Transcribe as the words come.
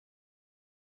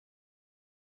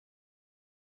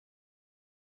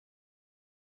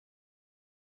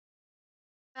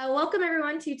Welcome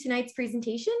everyone to tonight's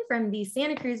presentation from the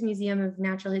Santa Cruz Museum of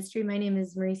Natural History. My name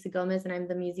is Marisa Gomez and I'm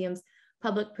the museum's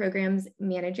public programs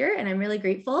manager. And I'm really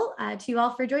grateful to you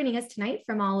all for joining us tonight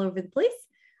from all over the place.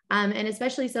 And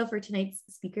especially so for tonight's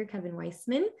speaker, Kevin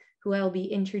Wiseman, who I will be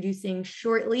introducing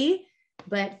shortly.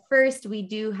 But first, we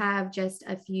do have just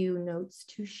a few notes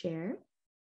to share.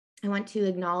 I want to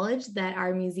acknowledge that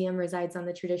our museum resides on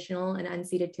the traditional and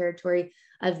unceded territory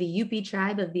of the Yupi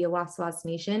tribe of the Awaswas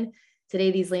Nation. Today,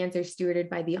 these lands are stewarded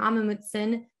by the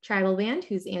Amamutsan tribal band,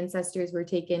 whose ancestors were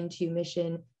taken to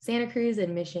Mission Santa Cruz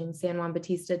and Mission San Juan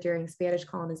Bautista during Spanish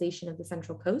colonization of the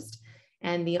Central Coast.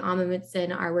 And the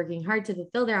Amamutsan are working hard to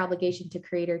fulfill their obligation to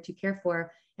Creator to care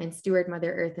for and steward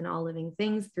Mother Earth and all living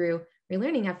things through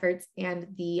relearning efforts and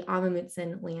the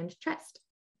Amamutsan Land Trust.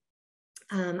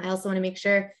 I also want to make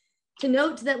sure to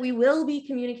note that we will be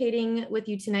communicating with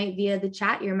you tonight via the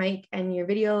chat. Your mic and your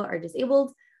video are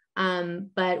disabled.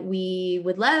 But we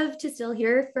would love to still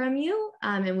hear from you,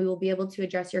 and we will be able to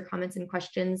address your comments and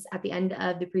questions at the end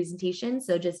of the presentation.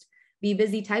 So just be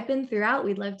busy typing throughout.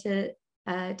 We'd love to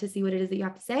see what it is that you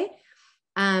have to say.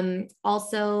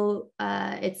 Also,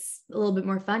 it's a little bit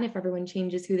more fun if everyone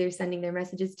changes who they're sending their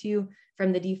messages to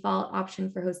from the default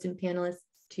option for host and panelists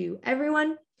to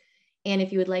everyone. And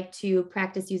if you would like to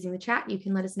practice using the chat, you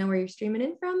can let us know where you're streaming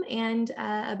in from and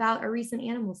about a recent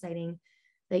animal sighting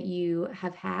that you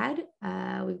have had.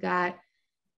 We've got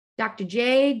Dr.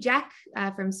 Jack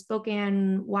from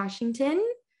Spokane, Washington,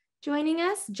 joining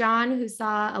us. John, who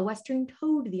saw a Western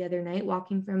toad the other night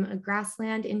walking from a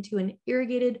grassland into an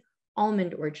irrigated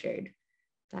almond orchard.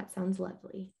 That sounds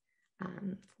lovely.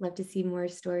 Love to see more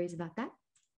stories about that.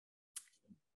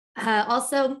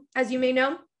 Also, as you may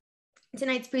know,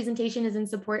 tonight's presentation is in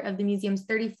support of the museum's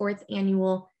 34th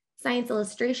annual Science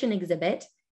Illustration exhibit,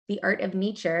 The Art of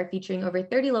Nature, featuring over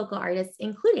 30 local artists,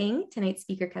 including tonight's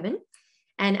speaker, Kevin.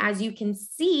 And as you can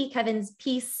see, Kevin's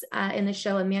piece in the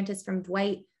show, A Mantis from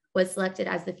Dwight, was selected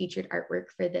as the featured artwork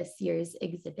for this year's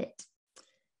exhibit.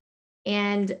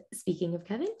 And speaking of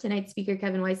Kevin, tonight's speaker,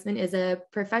 Kevin Wiseman, is a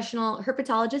professional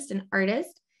herpetologist and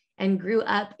artist and grew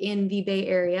up in the Bay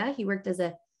Area. He worked as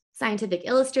a scientific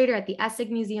illustrator at the Essig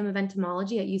Museum of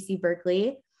Entomology at UC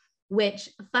Berkeley, which,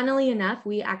 funnily enough,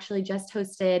 we actually just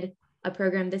hosted a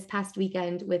program this past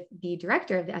weekend with the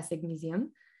director of the Essig Museum,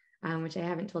 which I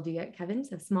haven't told you yet, Kevin,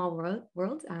 so small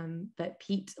world. But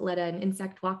Pete led an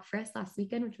insect walk for us last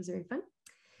weekend, which was very fun.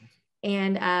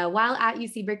 And while at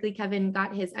UC Berkeley, Kevin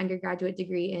got his undergraduate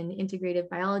degree in Integrative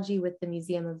Biology with the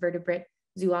Museum of Vertebrate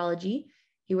Zoology.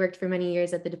 He worked for many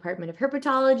years at the Department of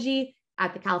Herpetology,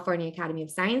 at the California Academy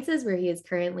of Sciences, where he is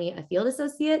currently a field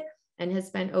associate, and has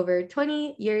spent over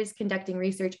 20 years conducting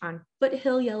research on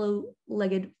Foothill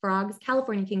Yellow-legged Frogs,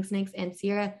 California Kingsnakes, and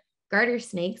Sierra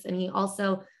Gartersnakes. And he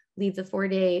also leads a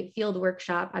 4-day field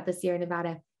workshop at the Sierra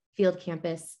Nevada field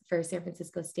campus for San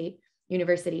Francisco State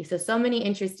University. So many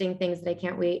interesting things that I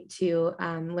can't wait to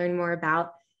learn more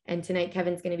about. And tonight,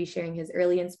 Kevin's going to be sharing his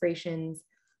early inspirations,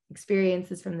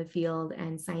 experiences from the field,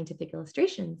 and scientific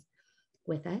illustrations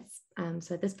with us.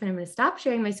 So at this point, I'm going to stop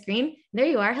sharing my screen. There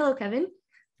you are. Hello, Kevin.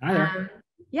 Hi there.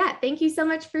 Yeah, thank you so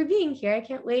much for being here. I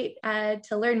can't wait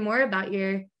to learn more about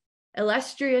your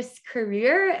illustrious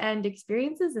career and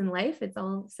experiences in life. It's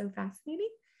all so fascinating.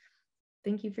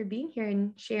 Thank you for being here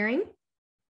and sharing.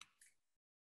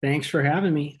 Thanks for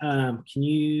having me. Can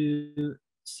you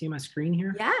see my screen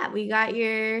here? Yeah, we got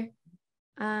your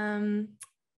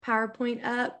PowerPoint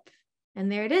up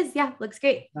and there it is. Yeah, looks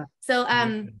great. So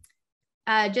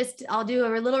I'll do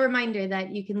a little reminder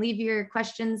that you can leave your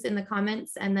questions in the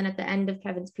comments, and then at the end of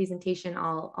Kevin's presentation,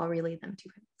 I'll relay them to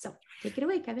him. So take it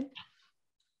away, Kevin.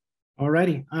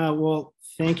 Alrighty. Well,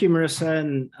 thank you, Marissa,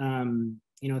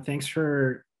 and thanks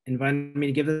for inviting me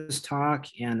to give this talk.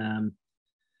 And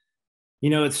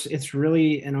it's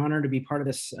really an honor to be part of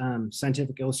this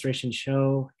scientific illustration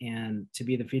show and to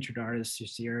be the featured artist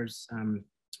this year. Is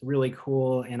really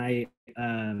cool, and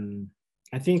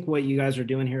I think what you guys are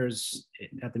doing here is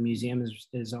at the museum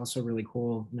is also really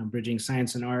cool. Bridging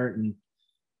science and art, and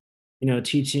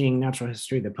teaching natural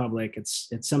history to the public. It's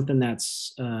something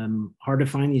that's hard to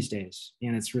find these days,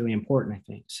 and it's really important, I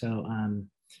think. So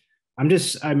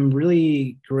I'm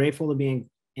really grateful to be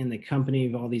in the company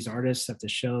of all these artists at the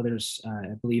show. There's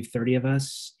I believe 30 of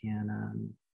us,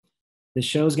 and the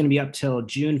show is going to be up till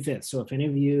June 5th. So if any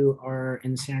of you are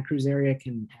in the Santa Cruz area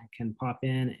can pop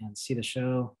in and see the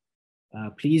show,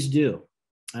 please do.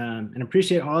 And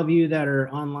appreciate all of you that are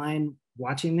online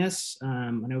watching this.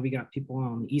 I know we got people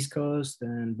on the East Coast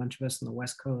and a bunch of us on the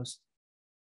West Coast.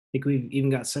 think we've even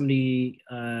got somebody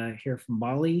here from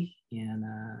Bali, and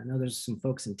I know there's some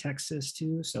folks in Texas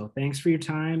too. So thanks for your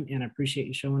time, and I appreciate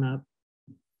you showing up.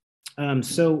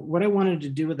 So what I wanted to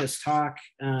do with this talk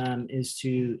is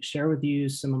to share with you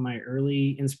some of my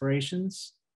early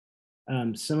inspirations,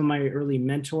 some of my early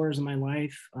mentors in my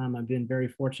life. I've been very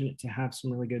fortunate to have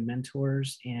some really good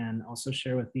mentors, and also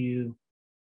share with you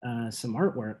some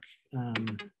artwork.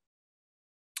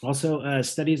 Also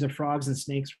studies of frogs and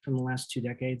snakes from the last 2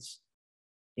 decades.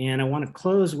 And I want to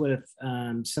close with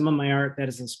some of my art that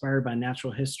is inspired by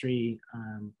natural history,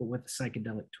 but with a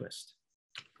psychedelic twist.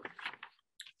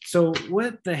 So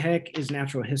what the heck is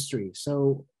natural history?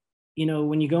 So, you know,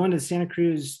 when you go into the Santa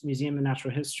Cruz Museum of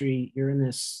Natural History, you're in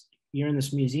this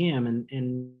museum,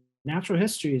 and natural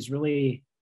history is really,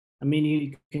 I mean,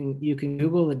 you can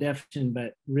Google the definition,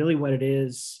 but really what it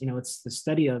is, you know, it's the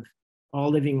study of all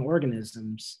living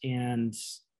organisms. And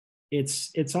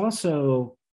it's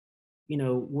also, you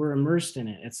know, we're immersed in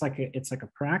it. It's like a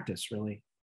practice, really.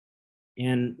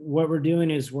 And what we're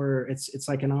doing is it's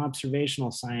like an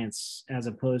observational science as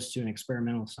opposed to an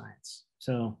experimental science.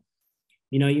 So,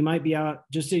 you know, you might be out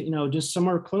just, you know, just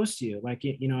somewhere close to you, like,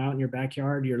 you know, out in your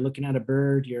backyard, you're looking at a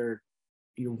bird, you're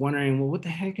wondering, well, what the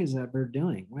heck is that bird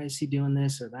doing? Why is he doing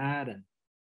this or that?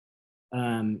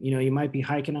 And you know, you might be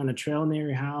hiking on a trail near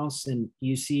your house, and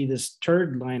you see this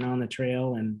turd lying on the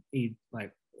trail, and you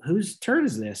like, whose turd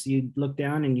is this? You look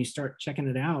down and you start checking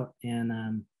it out,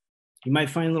 and you might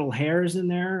find little hairs in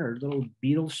there or little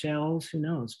beetle shells, who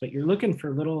knows? But you're looking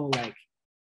for little like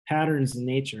patterns in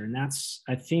nature, and that's,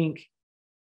 I think,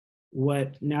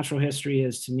 what natural history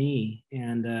is to me.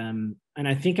 And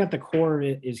I think at the core of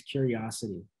it is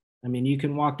curiosity. I mean, you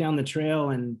can walk down the trail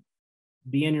and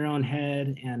be in your own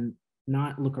head and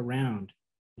not look around,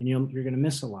 and you're going to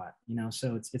miss a lot, you know.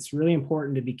 So it's really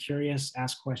important to be curious,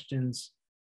 ask questions,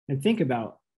 and think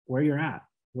about where you're at.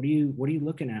 What are you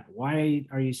looking at? Why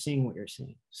are you seeing what you're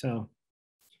seeing? So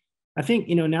I think,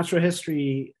 you know, natural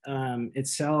history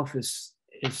itself is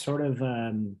sort of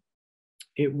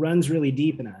it runs really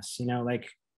deep in us, you know, like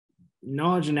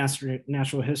knowledge of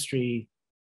natural history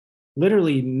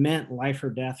literally meant life or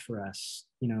death for us,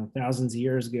 you know, thousands of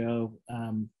years ago,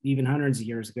 even hundreds of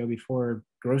years ago, before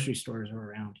grocery stores were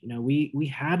around. You know,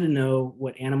 we had to know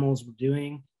what animals were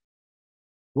doing,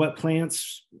 what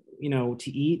plants, you know, to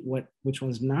eat, which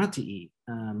ones not to eat.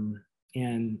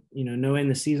 And, you know, knowing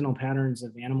the seasonal patterns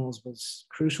of animals was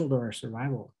crucial to our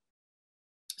survival.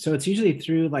 So it's usually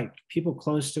through like people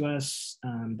close to us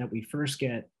that we first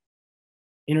get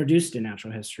introduced to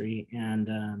natural history.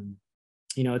 And,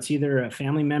 you know, it's either a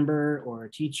family member or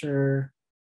a teacher,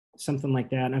 something like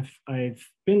that. And I've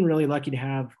been really lucky to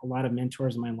have a lot of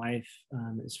mentors in my life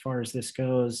as far as this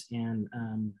goes. And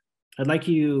I'd like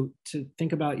you to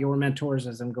think about your mentors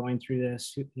as I'm going through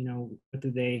this. You know, what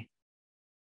did they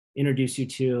introduce you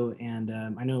to? And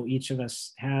I know each of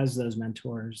us has those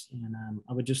mentors, and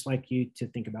I would just like you to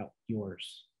think about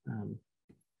yours.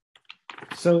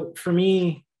 So for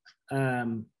me,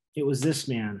 it was this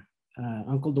man,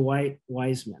 Uncle Dwight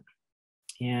Wiseman.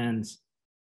 And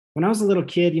when I was a little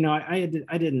kid, you know, I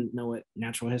didn't know what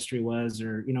natural history was,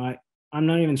 or, you know, I'm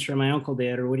not even sure my uncle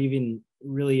did or would even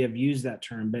really have used that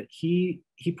term, but he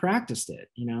practiced it,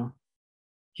 you know.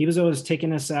 He was always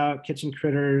taking us out, catching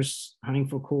critters, hunting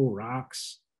for cool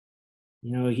rocks.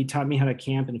 You know, he taught me how to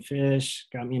camp and fish,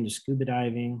 got me into scuba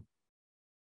diving.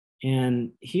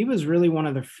 And he was really one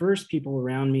of the first people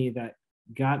around me that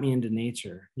got me into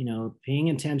nature, you know, paying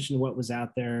attention to what was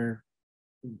out there,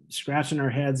 scratching our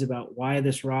heads about why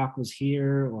this rock was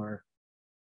here, or,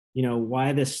 you know,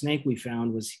 why this snake we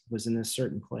found was in a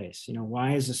certain place. You know,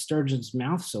 why is a sturgeon's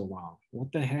mouth so long?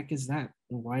 What the heck is that?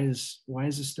 And why is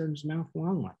a sturgeon's mouth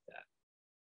long like that?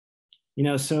 You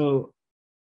know, so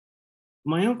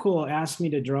my uncle asked me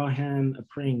to draw him a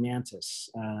praying mantis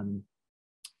a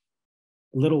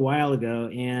little while ago,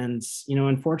 and, you know,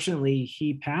 unfortunately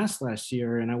he passed last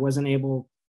year, and I wasn't able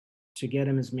to get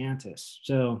him his mantis.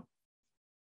 So,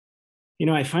 you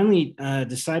know, I finally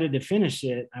decided to finish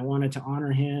it. I wanted to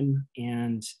honor him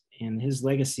and his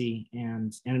legacy,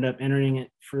 and ended up entering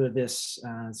it for this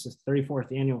it's the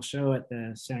 34th annual show at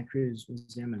the Santa Cruz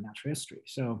Museum of Natural History.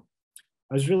 So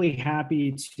I was really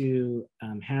happy to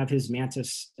have his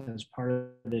mantis as part of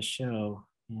this show.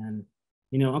 And,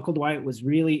 you know, Uncle Dwight was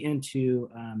really into,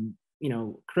 you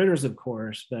know, critters, of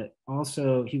course, but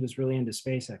also he was really into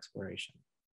space exploration.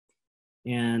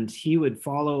 And he would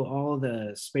follow all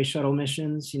the space shuttle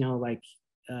missions, you know, like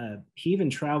he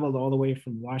even traveled all the way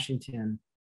from Washington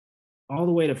all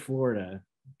the way to Florida,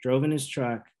 drove in his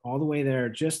truck all the way there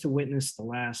just to witness the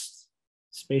last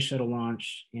space shuttle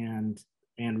launch and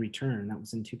and return. That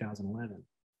was in 2011.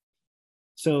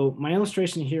 So my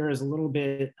illustration here is a little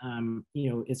bit,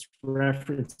 it's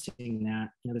referencing that,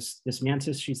 this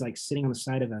mantis, she's like sitting on the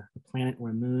side of a planet or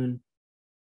a moon.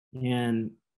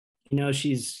 And,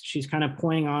 she's kind of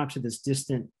pointing off to this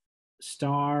distant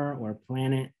star or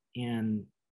planet. And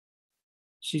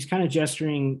she's kind of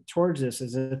gesturing towards us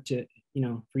as if to,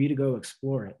 for you to go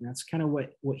explore it. And that's kind of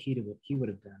what he would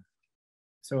have done.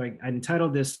 So I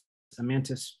entitled this "A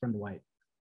Mantis from the White."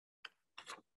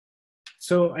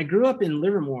 So I grew up in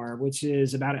Livermore, which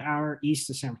is about an hour east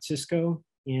of San Francisco.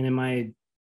 And in my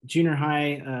junior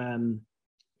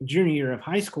year of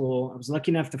high school, I was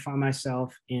lucky enough to find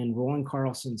myself in Roland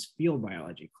Carlson's field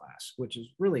biology class, which is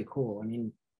really cool. I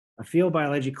mean, a field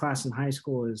biology class in high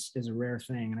school is a rare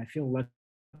thing, and I feel lucky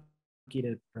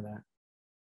for that.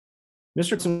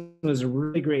 Mr. Carlson was a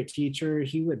really great teacher.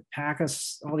 He would pack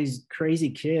us, all these crazy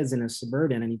kids, in a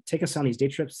Suburban, and he'd take us on these day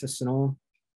trips to Sonoma.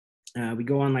 We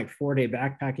go on like 4-day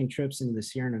backpacking trips into the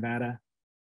Sierra Nevada,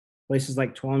 places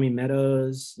like Tuolumne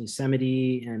Meadows,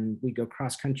 Yosemite, and we go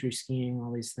cross-country skiing,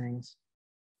 all these things.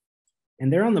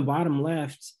 And there on the bottom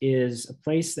left is a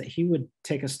place that he would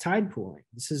take us tide pooling.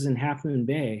 This is in Half Moon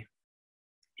Bay.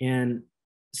 And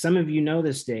some of you know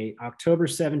this date, October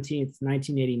 17th,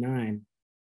 1989.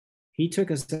 He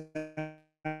took us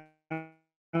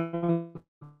out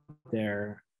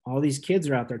there. All these kids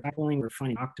are out there pulling, we're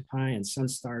finding octopi and sun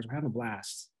stars, we're having a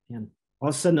blast. And all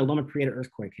of a sudden the Loma Prieta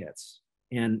earthquake hits.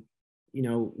 And,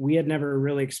 we had never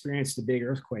really experienced a big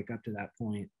earthquake up to that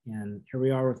point. And here we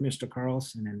are with Mr.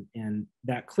 Carlson, and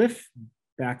that cliff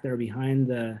back there behind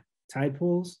the tide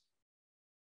pools,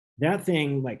 that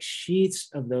thing, like sheets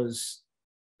of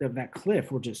that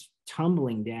cliff were just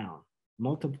tumbling down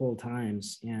multiple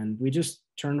times. And we just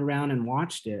turned around and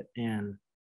watched it. And,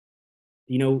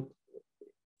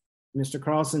 Mr.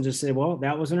 Carlson just said, well,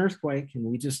 that was an earthquake. And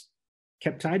we just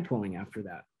kept tide pooling after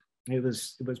that. It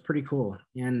was pretty cool.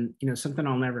 And, something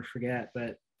I'll never forget,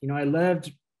 but, I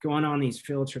loved going on these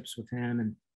field trips with him,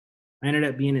 and I ended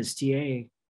up being his TA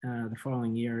the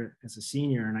following year as a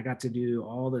senior, and I got to do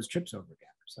all those trips over again.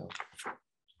 So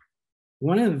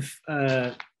one of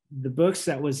the books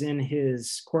that was in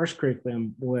his course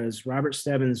curriculum was Robert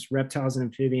Stebbins' Reptiles and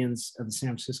Amphibians of the San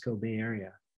Francisco Bay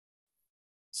Area.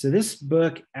 So this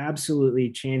book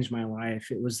absolutely changed my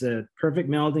life. It was the perfect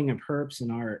melding of herps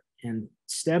and art. And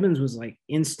Stebbins was like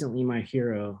instantly my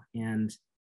hero. And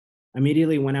I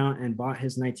immediately went out and bought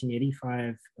his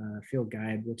 1985 field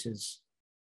guide, which is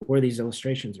where these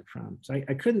illustrations are from. So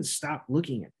I couldn't stop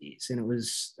looking at these. And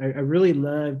I really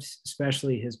loved,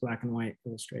 especially his black and white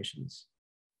illustrations.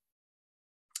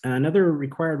 Another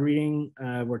required reading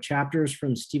were chapters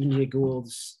from Stephen Jay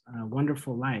Gould's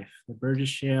Wonderful Life, The Burgess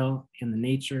Shale and the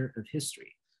Nature of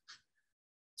History.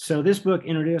 So this book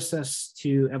introduced us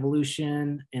to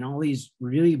evolution and all these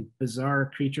really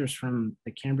bizarre creatures from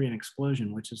the Cambrian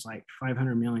explosion, which is like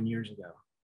 500 million years ago.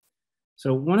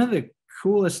 So one of the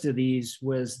coolest of these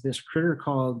was this critter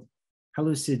called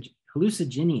hallucigenia.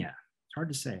 It's hard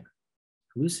to say,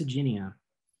 hallucigenia.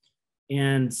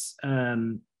 And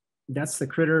that's the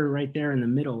critter right there in the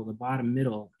middle, the bottom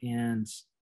middle. And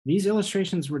these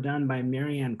illustrations were done by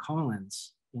Marianne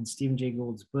Collins in Stephen Jay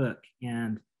Gould's book.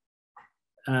 And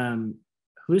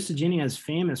hallucigenia is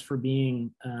famous for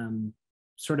being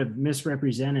sort of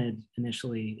misrepresented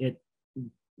initially.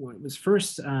 When it was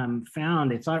first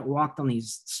found, they thought it walked on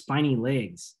these spiny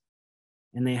legs.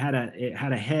 And it had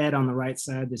a head on the right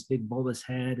side, this big bulbous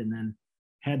head, and then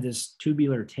had this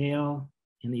tubular tail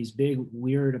and these big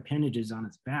weird appendages on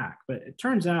its back. But it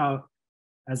turns out,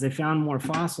 as they found more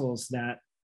fossils, that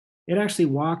it actually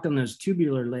walked on those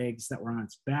tubular legs that were on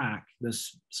its back. The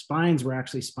spines were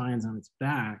actually spines on its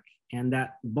back. And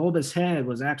that bulbous head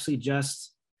was actually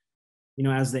just,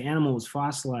 as the animal was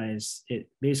fossilized, it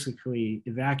basically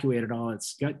evacuated all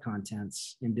its gut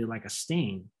contents into like a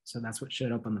stain. So that's what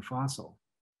showed up on the fossil.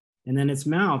 And then its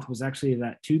mouth was actually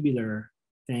that tubular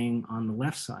thing on the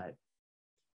left side.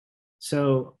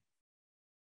 So,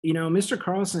 Mr.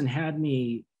 Carlson had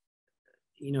me,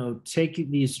 take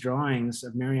these drawings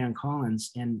of Marianne Collins,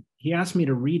 and he asked me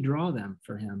to redraw them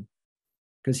for him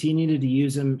because he needed to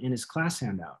use them in his class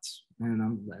handouts. And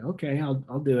I'm like, okay,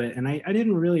 I'll do it. And I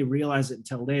didn't really realize it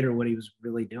until later what he was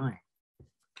really doing.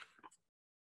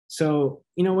 So,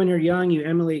 when you're young, you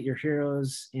emulate your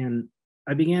heroes. And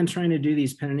I began trying to do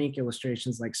these pen and ink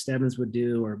illustrations like Stebbins would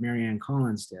do or Marianne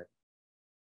Collins did.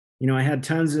 I had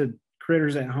tons of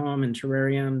critters at home in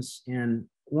terrariums, and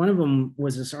one of them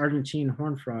was this Argentine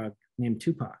horned frog named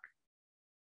Tupac.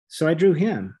 So I drew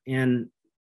him, and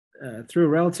through a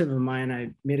relative of mine,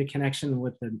 I made a connection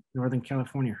with the Northern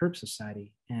California Herp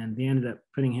Society, and they ended up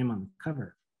putting him on the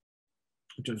cover,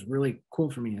 which was really cool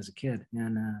for me as a kid.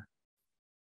 And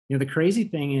the crazy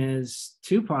thing is,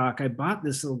 Tupac, I bought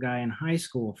this little guy in high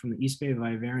school from the East Bay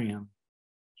Vivarium.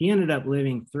 He ended up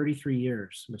living 33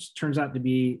 years, which turns out to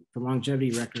be the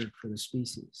longevity record for the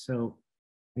species. So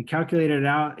I calculated it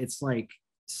out. It's like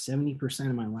 70%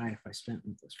 of my life I spent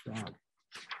with this frog.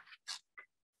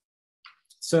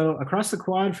 So across the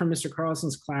quad from Mr.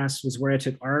 Carlson's class was where I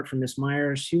took art from Miss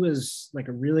Myers. She was like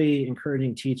a really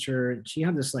encouraging teacher. She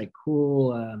had this like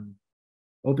cool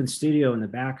open studio in the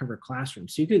back of her classroom.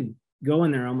 So you could go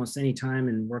in there almost any time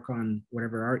and work on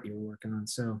whatever art you were working on.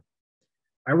 So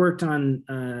I worked on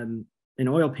an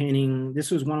oil painting.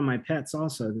 This was one of my pets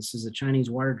also. This is a Chinese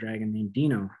water dragon named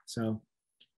Dino. So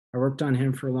I worked on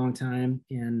him for a long time.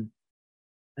 And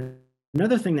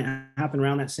another thing that happened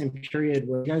around that same period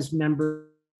was, you guys remember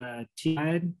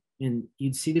T-Tide? And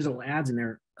you'd see these little ads in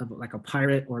there of like a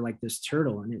pirate or like this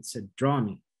turtle, and it said, draw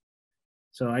me.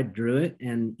 So I drew it,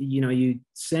 and you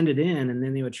send it in, and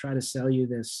then they would try to sell you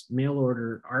this mail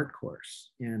order art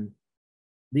course. And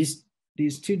these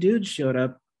two dudes showed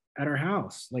up at our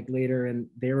house like later, and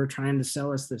they were trying to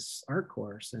sell us this art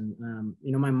course. And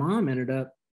my mom ended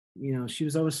up, she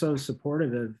was always so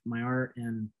supportive of my art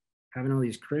and having all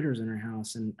these critters in her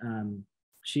house. And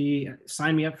she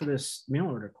signed me up for this mail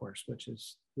order course, which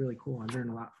is really cool. I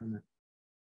learned a lot from it.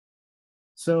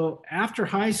 So after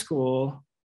high school,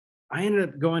 I ended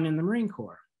up going in the Marine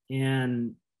Corps,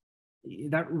 and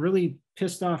that really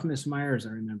pissed off Miss Myers.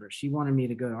 I remember she wanted me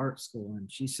to go to art school, and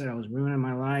she said I was ruining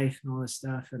my life and all this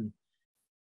stuff. And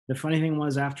the funny thing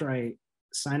was, after I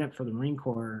signed up for the Marine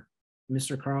Corps,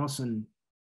 Mr. Carlson,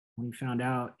 when he found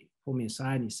out, he pulled me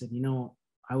aside and he said,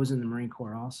 I was in the Marine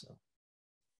Corps also.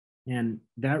 And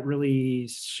that really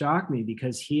shocked me,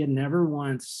 because he had never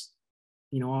once,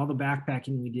 all the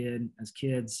backpacking we did as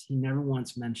kids, he never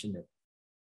once mentioned it.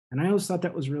 And I always thought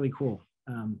that was really cool.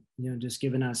 Just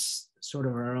giving us sort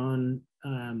of our own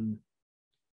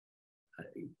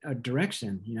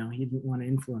direction. He didn't want to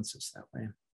influence us that way.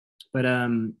 But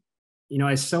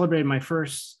I celebrated my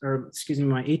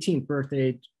 18th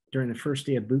birthday during the first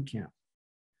day of boot camp.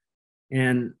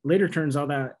 And later turns out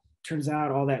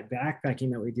all that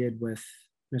backpacking that we did with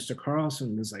Mr.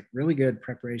 Carlson was like really good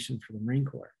preparation for the Marine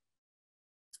Corps.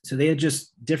 So they had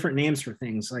just different names for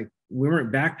things. Like, we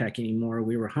weren't backpacking anymore,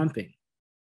 we were humping.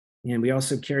 And we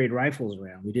also carried rifles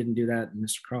around. We didn't do that in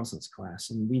Mr. Carlson's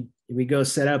class. And we go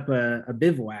set up a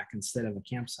bivouac instead of a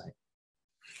campsite.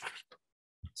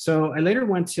 So I later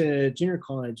went to junior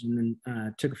college and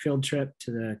then took a field trip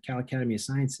to the Cal Academy of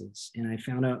Sciences. And I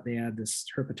found out they had this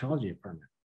herpetology department.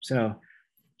 So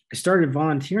I started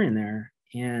volunteering there.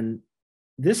 And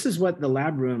this is what the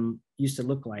lab room used to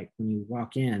look like when you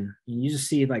walk in. And you just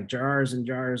see like jars and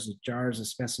jars and jars of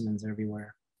specimens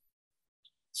everywhere.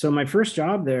 So my first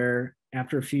job there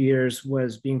after a few years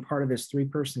was being part of this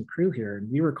 3-person crew here.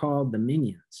 And we were called the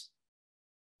Minions.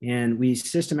 And we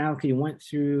systematically went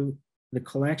through the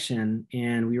collection,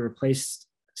 and we replaced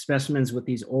specimens with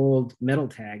these old metal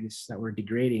tags that were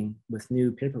degrading with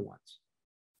new paper ones.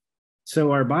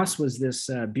 So our boss was this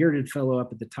bearded fellow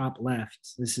up at the top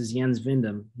left. This is Jens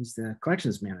Vindum. He's the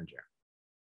collections manager.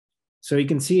 So you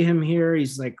can see him here.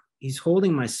 He's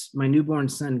holding my newborn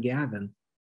son, Gavin,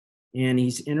 and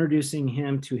he's introducing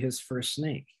him to his first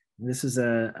snake. This is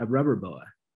a rubber boa.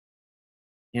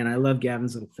 And I love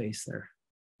Gavin's little face there.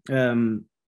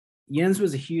 Jens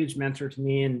was a huge mentor to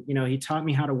me, and he taught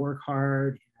me how to work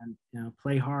hard and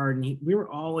play hard. And we were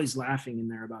always laughing in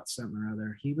there about something or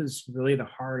other. He was really the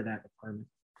heart of that department.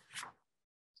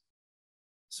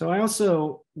 So I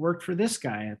also worked for this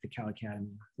guy at the Cal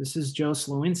Academy. This is Joe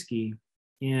Slowinski,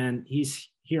 and he's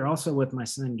here also with my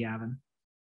son Gavin.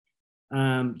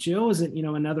 Joe is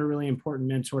another really important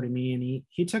mentor to me, and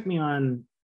he took me on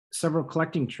several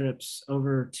collecting trips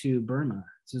over to Burma.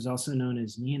 This is also known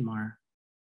as Myanmar.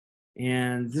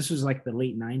 And this was like the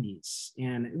late 90s.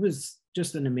 And it was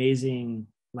just an amazing,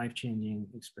 life-changing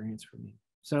experience for me.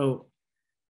 So,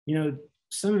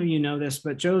 some of you know this,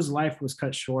 but Joe's life was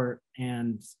cut short.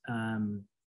 And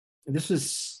this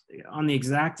was on the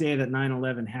exact day that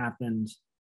 9/11 happened.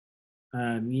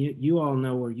 You all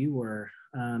know where you were.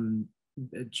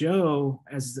 Joe,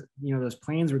 as those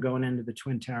planes were going into the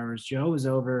Twin Towers, Joe was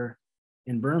over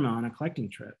in Burma on a collecting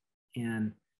trip.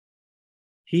 And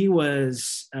he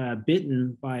was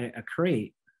bitten by a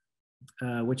crate,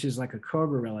 which is like a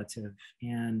cobra relative.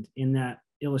 And in that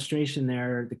illustration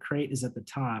there, the crate is at the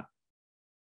top.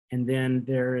 And then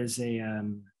there is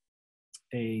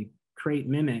a crate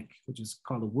mimic, which is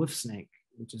called a wolf snake,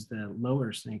 which is the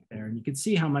lower snake there. And you can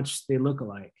see how much they look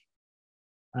alike.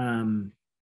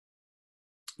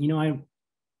 You know, I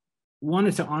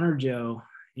wanted to honor Joe,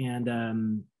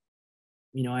 and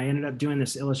you know, I ended up doing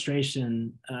this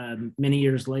illustration many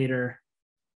years later.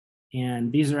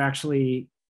 And these are actually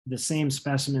the same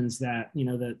specimens that, you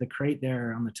know, the crate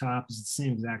there on the top is the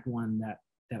same exact one that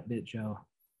bit Joe.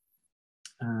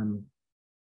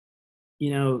 You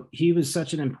know, he was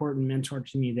such an important mentor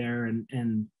to me there.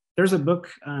 And there's a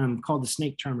book called The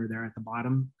Snake Charmer there at the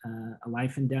bottom, A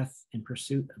Life and Death in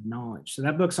Pursuit of Knowledge. So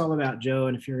that book's all about Joe.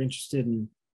 And if you're interested in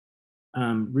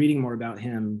reading more about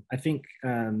him, I think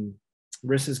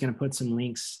Marissa's going to put some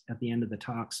links at the end of the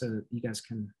talk so that you guys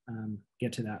can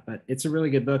get to that. But it's a really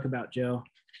good book about Joe.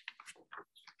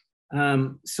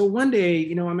 So one day,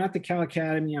 you know, I'm at the Cal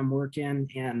Academy, I'm working,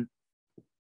 and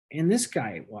this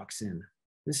guy walks in.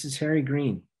 This is Harry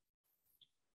Green.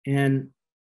 And,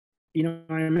 you know,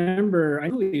 I remember, I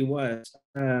knew who he was.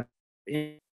 I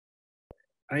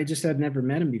just had never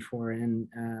met him before. And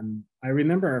I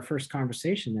remember our first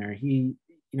conversation there. He,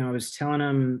 you know, I was telling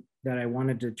him that I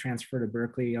wanted to transfer to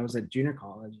Berkeley. I was at junior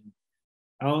college.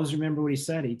 I always remember what he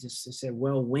said. He said,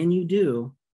 well, when you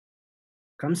do,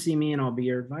 come see me and I'll be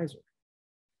your advisor.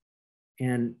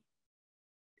 And,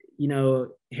 you know,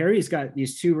 Harry's got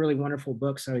these two really wonderful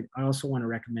books I also want to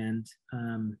recommend.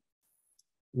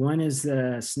 One is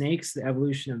The Snakes, The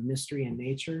Evolution of Mystery and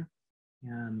Nature.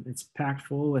 It's packed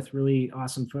full with really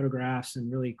awesome photographs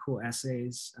and really cool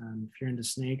essays. If you're into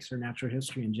snakes or natural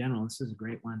history in general, this is a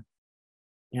great one.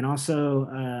 And also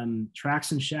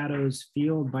Tracks and Shadows,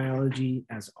 Field Biology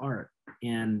as Art.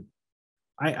 And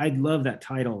I love that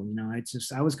title. You know,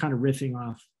 I was kind of riffing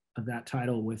off of that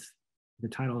title with the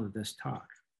title of this talk.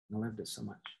 I loved it so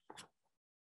much.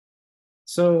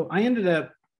 So I ended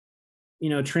up, you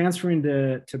know, transferring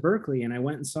to Berkeley, and I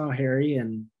went and saw Harry,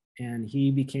 and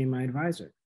he became my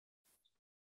advisor.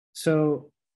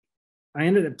 So I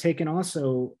ended up taking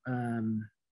also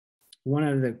one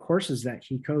of the courses that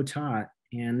he co-taught,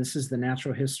 and this is the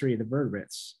natural history of the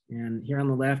vertebrates. And here on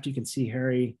the left, you can see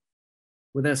Harry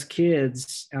with us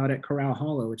kids out at Corral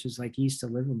Hollow, which is like east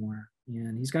of Livermore.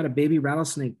 And he's got a baby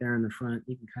rattlesnake there in the front,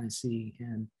 you can kind of see.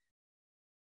 And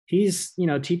he's, you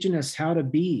know, teaching us how to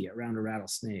be around a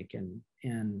rattlesnake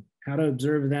and how to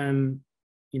observe them,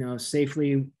 you know,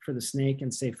 safely for the snake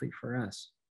and safely for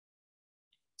us.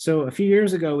 So a few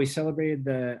years ago, we celebrated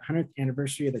the 100th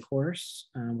anniversary of the course,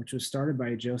 which was started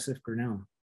by Joseph Grinnell.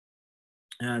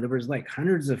 There was like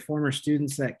hundreds of former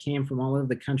students that came from all over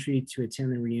the country to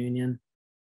attend the reunion.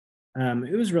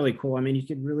 It was really cool. I mean, you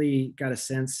could really got a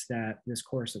sense that this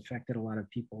course affected a lot of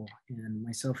people, and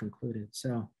myself included.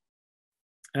 So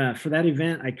for that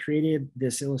event, I created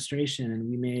this illustration, and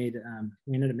we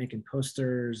ended up making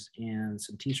posters and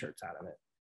some t-shirts out of it.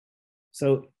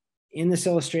 So in this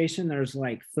illustration, there's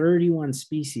like 31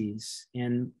 species,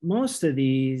 and most of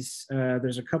these,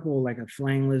 there's a couple, like a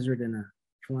flying lizard and a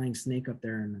flying snake up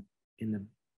there in the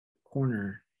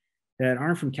corner that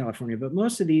aren't from California, but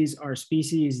most of these are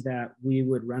species that we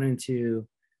would run into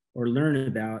or learn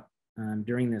about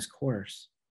during this course.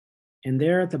 And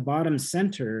there at the bottom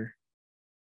center,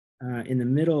 in the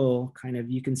middle, kind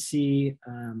of, you can see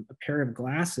a pair of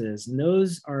glasses, and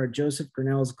those are Joseph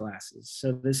Grinnell's glasses.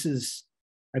 So this is,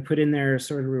 I put in there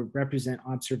sort of represent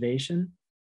observation,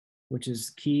 which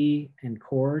is key and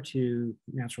core to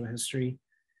natural history.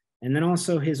 And then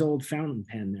also his old fountain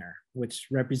pen there, which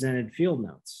represented field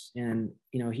notes. And,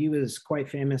 you know, he was quite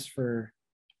famous for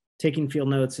taking field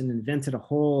notes and invented a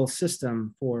whole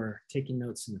system for taking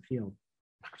notes in the field.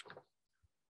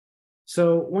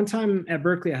 So one time at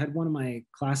Berkeley, I had one of my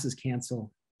classes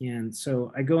cancel. And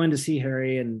so I go in to see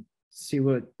Harry and see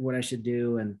what I should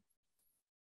do. And,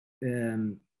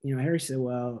 you know, Harry said,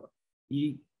 well,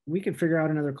 we could figure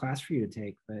out another class for you to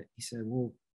take. But he said,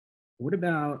 well,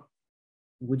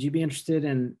 would you be interested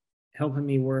in helping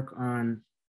me work on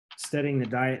studying the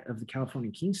diet of the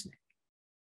California kingsnake?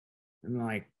 I'm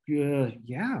like,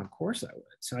 yeah, of course I would.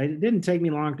 So it didn't take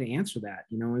me long to answer that.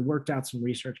 You know, we worked out some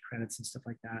research credits and stuff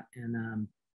like that. And,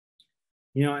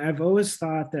 you know, I've always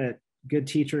thought that good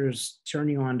teachers turn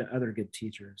you on to other good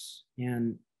teachers.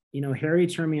 And, you know, Harry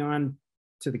turned me on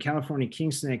to the California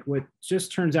kingsnake, which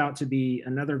just turns out to be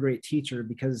another great teacher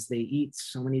because they eat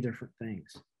so many different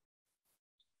things.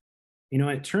 You know,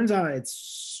 it turns out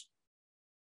it's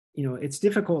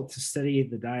difficult to study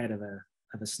the diet of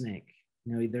a snake.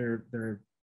 You know, they're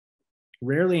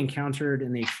rarely encountered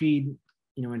and they feed,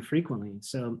 you know, infrequently.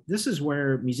 So this is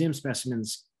where museum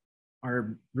specimens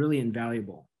are really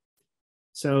invaluable.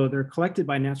 So they're collected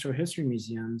by natural history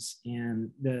museums,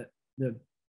 and the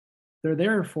they're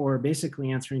there for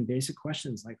basically answering basic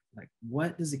questions like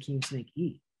what does a king snake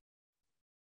eat?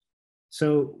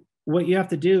 So what you have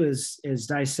to do is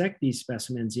dissect these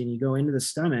specimens, and you go into the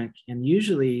stomach, and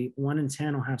usually 1 in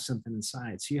 10 will have something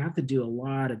inside. So you have to do a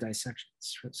lot of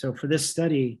dissections. So for this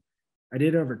study, I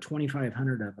did over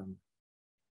 2,500 of them.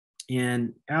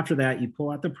 And after that, you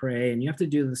pull out the prey, and you have to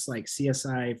do this like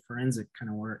CSI forensic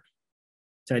kind of work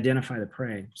to identify the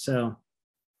prey. So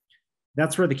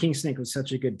that's where the king snake was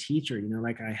such a good teacher. You know,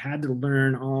 like I had to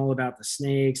learn all about the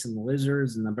snakes and the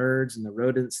lizards and the birds and the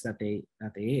rodents that they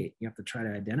ate. You have to try to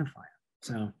identify them.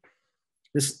 So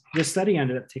this study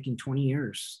ended up taking 20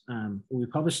 years. We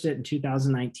published it in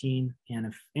 2019, and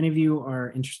if any of you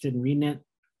are interested in reading it,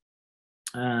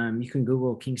 you can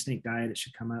Google king snake diet. It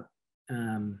should come up.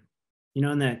 You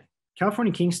know, and the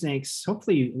California king snakes,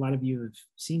 hopefully a lot of you have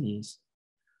seen these,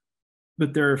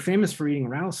 but they're famous for eating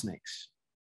rattlesnakes.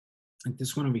 Like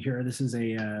this one over here, this is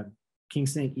a king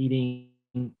snake eating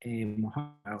a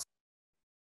Mojave rattlesnake.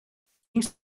 King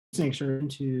snakes are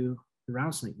into the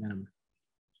rattlesnake venom.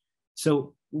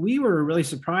 So we were really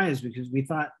surprised because we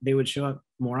thought they would show up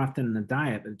more often in the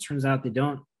diet, but it turns out they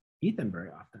don't eat them very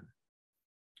often.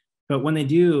 But when they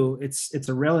do, it's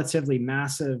a relatively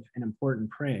massive and important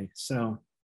prey. So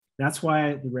that's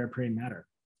why the rare prey matter.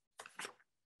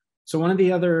 So one of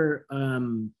the other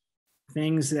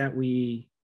things that we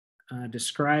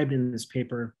described in this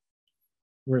paper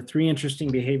were 3 interesting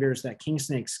behaviors that king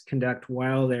snakes conduct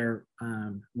while they're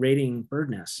raiding bird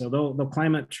nests. So they'll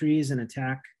climb up trees and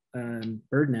attack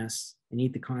bird nests and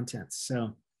eat the contents.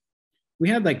 So we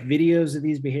had like videos of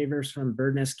these behaviors from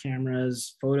bird nest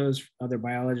cameras, photos other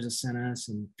biologists sent us,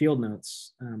 and field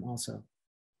notes also.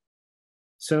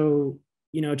 So,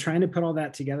 you know, trying to put all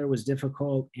that together was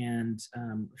difficult, and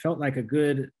felt like a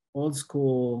good old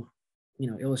school, you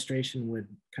know, illustration would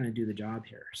kind of do the job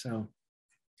here. So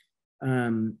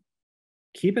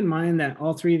keep in mind that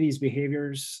all 3 of these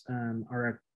behaviors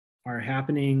are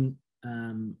happening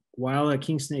while a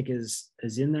king snake is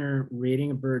in there raiding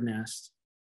a bird nest.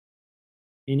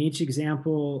 In each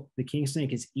example, the king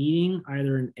snake is eating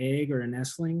either an egg or a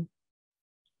nestling,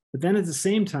 but then at the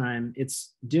same time,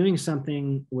 it's doing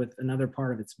something with another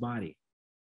part of its body.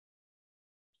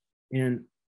 And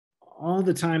all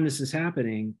the time this is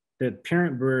happening, the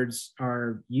parent birds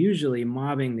are usually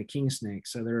mobbing the king snake.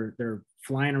 So they're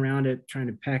flying around it, trying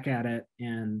to peck at it,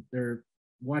 and they're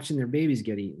watching their babies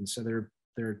get eaten. So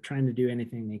they're trying to do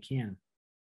anything they can.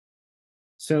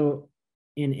 So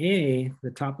in A,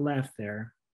 the top left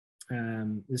there,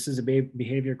 this is a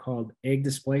behavior called egg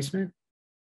displacement.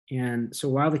 And so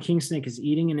while the king snake is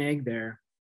eating an egg there,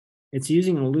 it's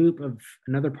using a loop of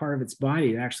another part of its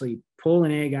body to actually pull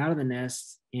an egg out of the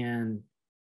nest and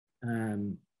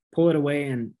pull it away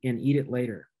and eat it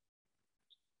later.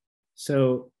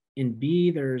 So in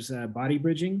B, there's body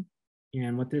bridging.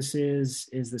 And what this is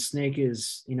the snake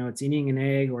is, you know, it's eating an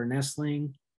egg or a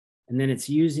nestling, and then it's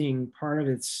using part of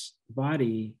its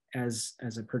body as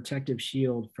a protective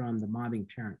shield from the mobbing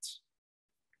parents.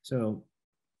 So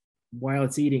while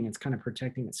it's eating, it's kind of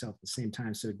protecting itself at the same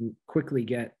time, so it can quickly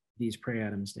get these prey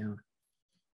items down.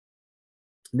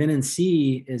 And then in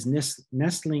C is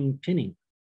nestling pinning.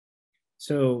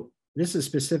 So this is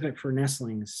specific for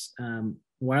nestlings.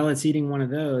 While it's eating one of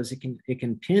those, it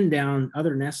can pin down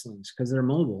other nestlings because they're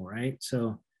mobile, right?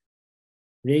 So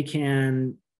they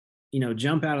can, you know,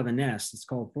 jump out of the nest. It's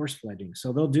called force fledging.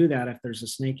 So they'll do that if there's a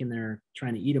snake in there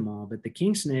trying to eat them all. But the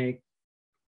king snake,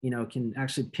 you know, can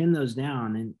actually pin those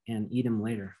down and eat them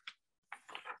later.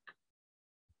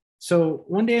 So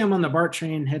one day I'm on the BART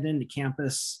train heading into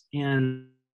campus, and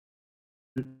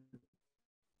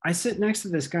I sit next to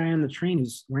this guy on the train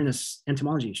who's wearing this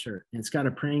entomology shirt, and it's got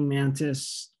a praying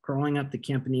mantis crawling up the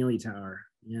Campanile Tower.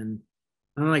 And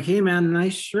I'm like, hey man,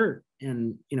 nice shirt.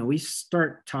 And, you know, we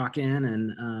start talking,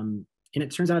 and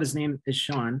it turns out his name is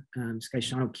Sean, this guy,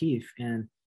 Sean O'Keefe, and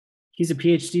he's a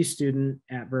PhD student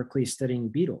at Berkeley studying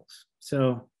beetles.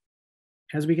 So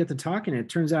as we get to talking, it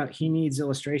turns out he needs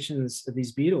illustrations of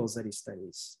these beetles that he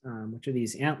studies, which are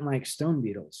these ant-like stone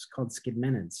beetles called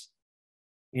schidmenids.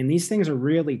 And these things are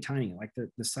really tiny, like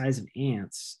the size of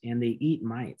ants, and they eat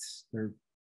mites. They're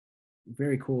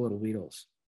very cool little beetles.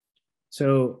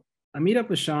 So I meet up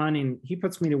with Sean, and he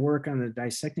puts me to work on the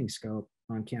dissecting scope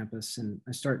on campus, and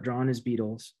I start drawing his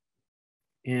beetles.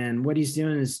 And what he's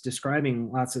doing is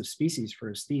describing lots of species for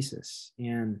his thesis.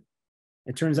 And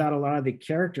it turns out a lot of the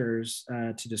characters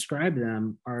to describe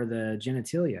them are the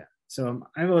genitalia. So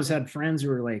I've always had friends who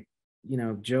were like, you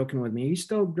know, joking with me, you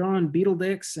still drawing beetle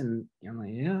dicks? And I'm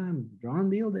like, yeah, I'm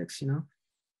drawing beetle dicks, you know.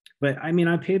 But I mean,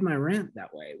 I paid my rent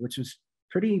that way, which was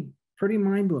pretty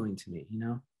mind-blowing to me, you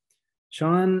know.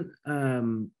 Sean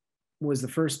was the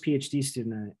first PhD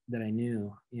student that I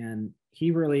knew, and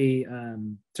he really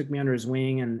took me under his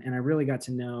wing, and I really got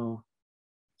to know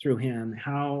through him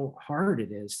how hard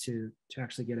it is to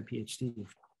actually get a PhD.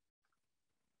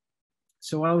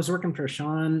 So while I was working for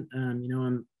Sean,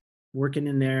 I'm working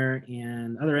in there,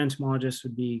 and other entomologists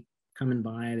would be coming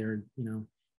by. They're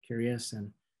curious,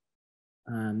 and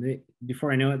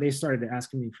before I know it, they started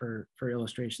asking me for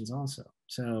illustrations also.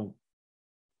 So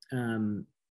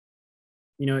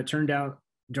it turned out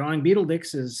drawing beetle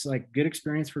dicks is like good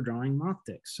experience for drawing moth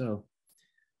dicks. So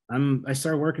I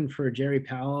started working for Jerry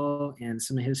Powell and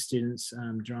some of his students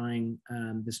drawing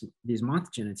these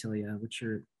moth genitalia, which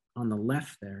are on the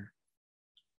left there.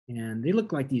 And they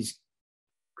look like these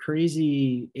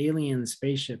crazy alien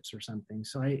spaceships or something.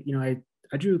 So I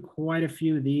drew quite a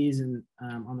few of these, and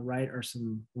on the right are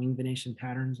some wing venation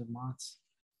patterns of moths.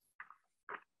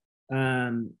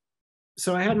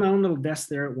 So I had my own little desk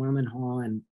there at Wellman Hall,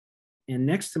 and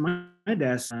next to my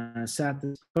desk sat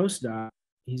this postdoc.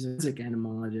 He's a physics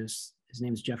entomologist. His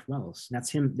name is Jeff Wells. And that's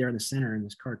him there in the center in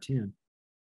this cartoon.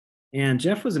 And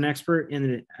Jeff was an expert in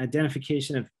the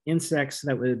identification of insects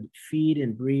that would feed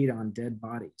and breed on dead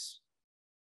bodies.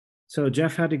 So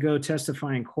Jeff had to go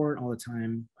testify in court all the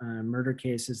time, murder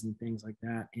cases and things like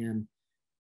that. And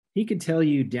he could tell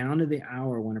you down to the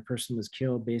hour when a person was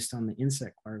killed based on the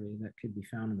insect larvae that could be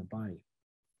found in the body.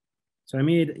 So I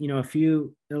made, a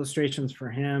few illustrations for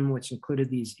him, which included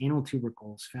these anal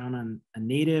tubercles found on a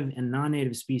native and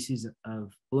non-native species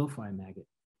of blowfly maggot.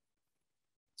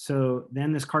 So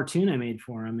then this cartoon I made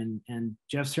for him, and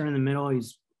Jeff's here in the middle.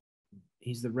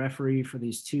 He's the referee for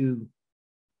these two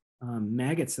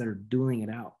maggots that are dueling it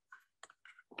out.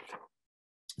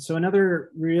 So another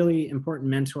really important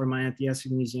mentor of mine at the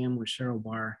Essig Museum was Cheryl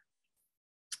Barr.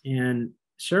 And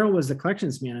Cheryl was the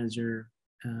collections manager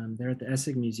there at the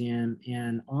Essig Museum.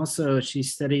 And also she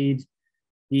studied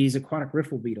these aquatic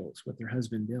riffle beetles with her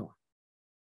husband, Bill.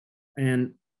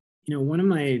 And, one of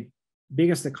my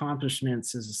biggest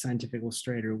accomplishments as a scientific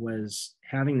illustrator was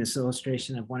having this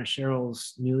illustration of one of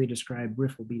Cheryl's newly described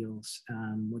riffle beetles,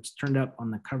 which turned up on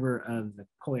the cover of the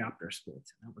Coleoptera Bulletin.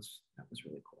 That was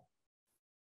really cool.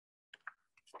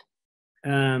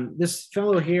 This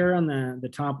fellow here on the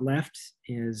top left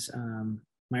is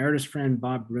my artist friend,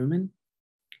 Bob Bruman.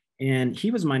 And he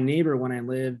was my neighbor when I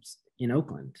lived in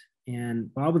Oakland.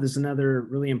 And Bob is another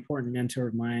really important mentor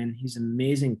of mine. He's an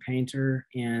amazing painter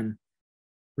and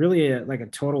really like a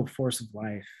total force of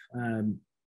life.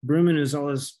 Bruman is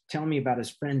always telling me about his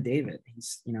friend David.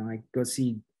 He's, I go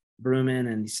see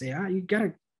Bruman and he say, you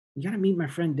gotta meet my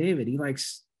friend David. He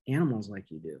likes animals like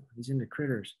you do. He's into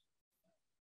critters.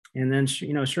 And then,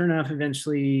 sure enough,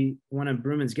 eventually one of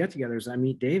Bruman's get-togethers, I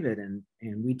meet David, and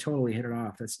we totally hit it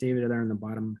off. That's David there in the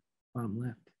bottom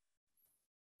left.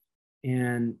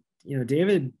 And,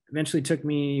 David eventually took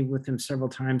me with him several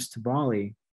times to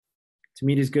Bali to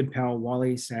meet his good pal,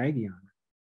 Wally Saagian.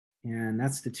 And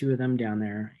that's the two of them down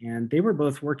there. And they were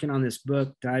both working on this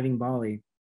book, Diving Bali,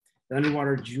 the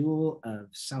underwater jewel of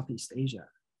Southeast Asia.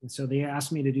 And so they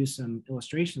asked me to do some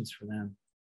illustrations for them.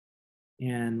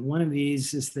 And one of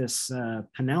these is this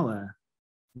Panella,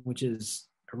 which is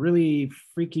a really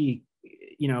freaky,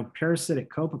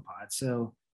 parasitic copepod.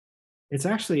 So it's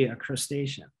actually a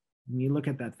crustacean. When you look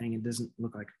at that thing, it doesn't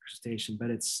look like a crustacean, but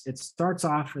it starts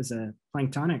off as a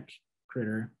planktonic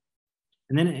critter,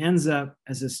 and then it ends up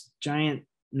as this giant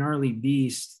gnarly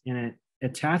beast, and it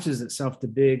attaches itself to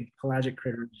big pelagic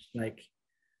critters like,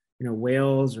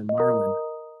 whales or marlin.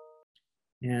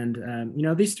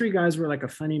 And, these three guys were like a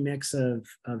funny mix of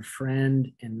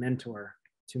friend and mentor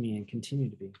to me and continue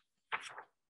to be.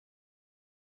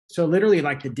 So literally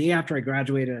like the day after I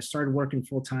graduated, I started working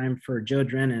full time for Joe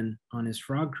Drennan on his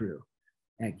frog crew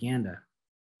at Ganda.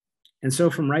 And so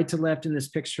from right to left in this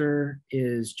picture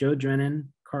is Joe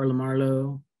Drennan, Carla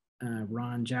Marlowe,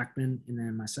 Ron Jackman, and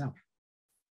then myself.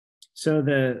 So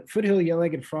the Foothill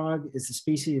Yellow-legged Frog is the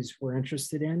species we're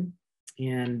interested in.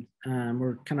 And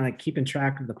we're kind of like keeping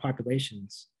track of the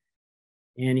populations.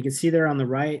 And you can see there on the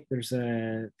right, there's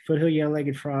a Foothill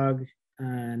Yellow-legged Frog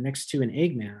next to an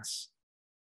egg mass.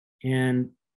 And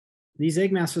these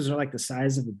egg masses are like the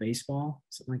size of a baseball,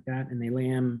 something like that. And they lay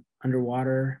them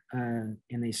underwater and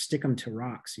they stick them to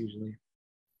rocks usually.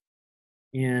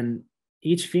 And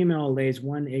each female lays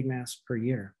one egg mass per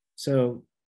year. So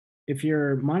if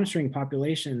you're monitoring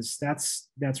populations, that's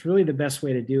really the best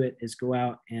way to do it, is go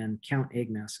out and count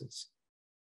egg masses.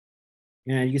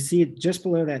 And you can see just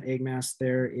below that egg mass,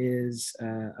 there is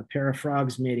a pair of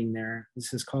frogs mating there.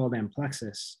 This is called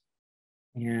amplexus.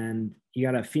 And you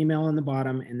got a female on the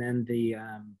bottom, and then the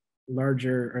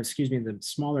the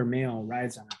smaller male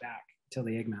rides on her back until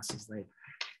the egg mass is laid.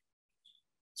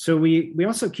 So we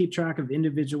also keep track of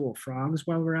individual frogs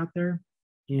while we're out there.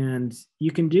 And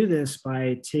you can do this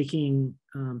by taking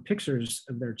pictures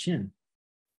of their chin.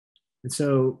 And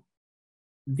so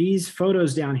these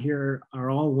photos down here are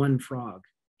all one frog,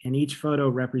 and each photo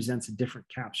represents a different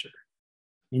capture.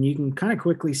 And you can kind of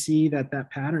quickly see that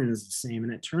that pattern is the same.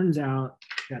 And it turns out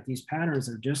that these patterns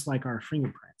are just like our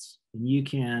fingerprints. And you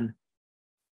can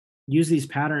use these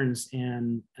patterns,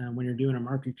 and when you're doing a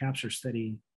marker capture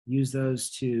study, use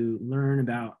those to learn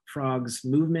about frogs'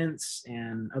 movements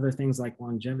and other things like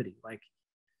longevity. Like,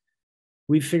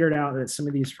 we've figured out that some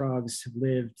of these frogs have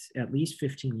lived at least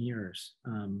 15 years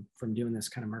from doing this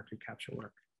kind of marker capture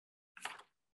work.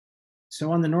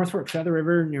 So on the North Fork Feather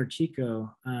River near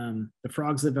Chico, the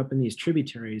frogs live up in these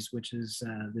tributaries, which is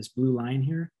this blue line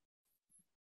here.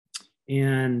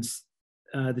 And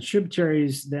the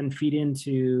tributaries then feed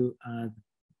into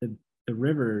the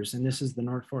rivers, and this is the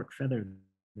North Fork Feather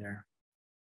there.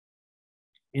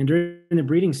 And during the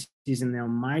breeding season, they'll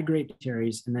migrate to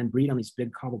tributaries and then breed on these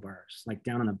big cobble bars. Like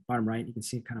down on the bottom right, you can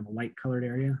see kind of a light colored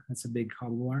area. That's a big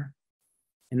cobble bar.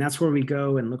 And that's where we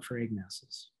go and look for egg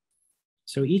masses.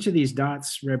 So each of these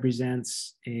dots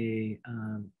represents a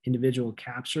individual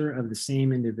capture of the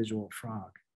same individual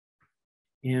frog.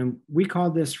 And we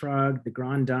called this frog the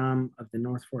Grande Dame of the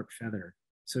North Fork Feather.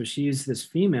 So she's this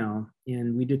female,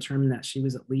 and we determined that she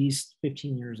was at least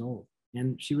 15 years old.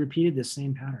 And she repeated the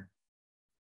same pattern.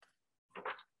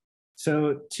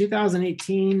 So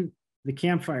 2018, the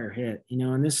Camp Fire hit,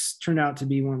 and this turned out to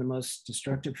be one of the most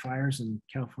destructive fires in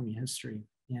California history.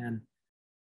 And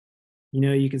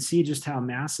you can see just how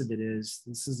massive it is.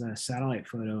 This is a satellite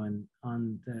photo, and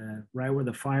on the right where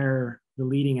the fire, the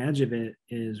leading edge of it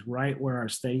is right where our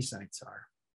study sites are.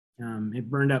 It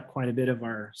burned up quite a bit of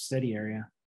our study area.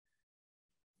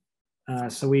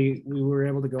 So we were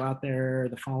able to go out there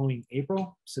the following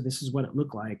April. So this is what it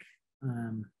looked like.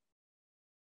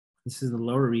 This is the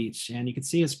lower reach, and you can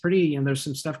see it's pretty, and there's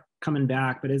some stuff coming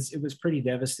back, but it was pretty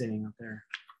devastating out there.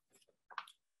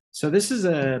 So this is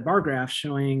a bar graph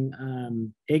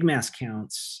showing egg mass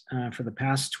counts for the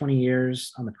past 20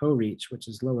 years on the Poe Reach, which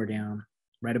is lower down,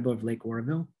 right above Lake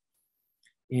Oroville.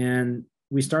 And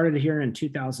we started here in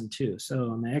 2002.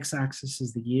 So on the x-axis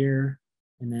is the year,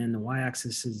 and then the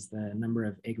y-axis is the number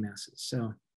of egg masses.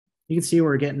 So you can see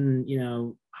we're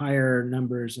getting, higher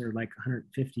numbers, or like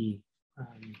 150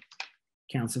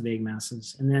 counts of egg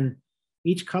masses. And then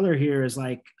each color here is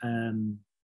like,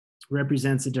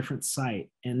 represents a different site.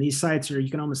 And these sites are,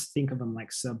 you can almost think of them like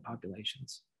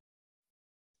subpopulations.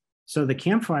 So the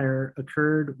Camp Fire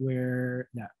occurred where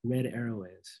that red arrow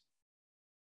is.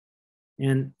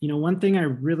 And, one thing I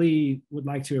really would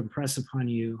like to impress upon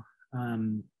you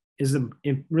is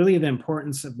really the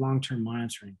importance of long-term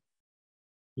monitoring.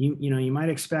 You might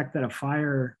expect that a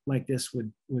fire like this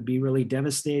would be really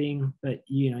devastating, but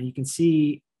you can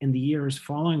see in the years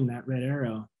following that red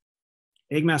arrow,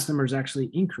 egg mass numbers actually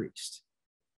increased.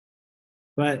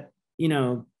 But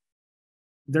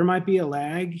there might be a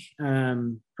lag.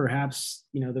 Perhaps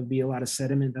there'll be a lot of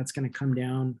sediment that's going to come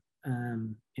down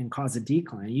and cause a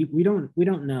decline. We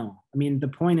don't know. I mean, the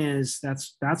point is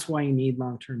that's why you need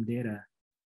long-term data.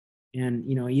 And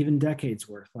even decades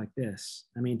worth like this,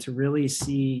 I mean, to really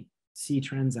see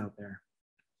trends out there.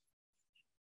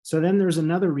 So then there's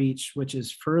another reach, which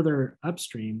is further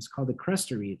upstream. It's called the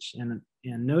Cresta Reach. And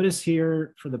notice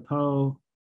here for the Poe,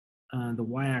 the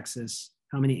y-axis,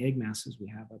 how many egg masses we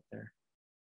have up there.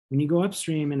 When you go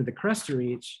upstream into the Cresta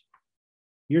Reach,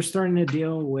 you're starting to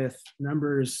deal with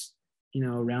numbers,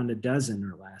 around a dozen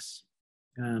or less.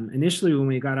 Initially, when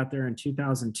we got up there in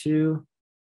 2002,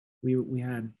 we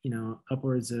had,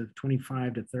 upwards of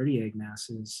 25 to 30 egg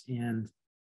masses. And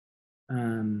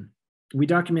we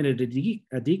documented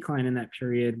a decline in that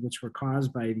period, which were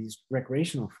caused by these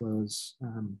recreational flows,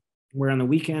 where on the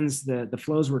weekends, the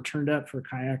flows were turned up for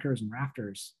kayakers and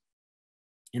rafters.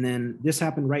 And then this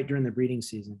happened right during the breeding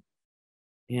season.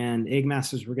 And egg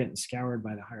masses were getting scoured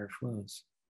by the higher flows.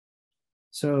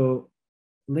 So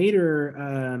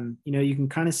later, you can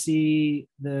kind of see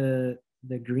the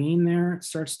green there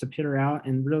starts to peter out,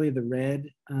 and really the red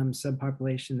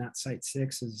subpopulation, that site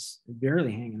 6, is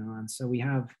barely hanging on. So we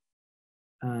have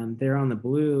there on the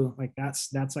blue, like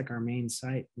that's like our main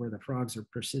site where the frogs are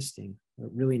persisting,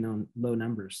 but really low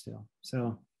numbers still.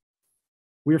 So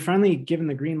we were finally given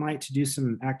the green light to do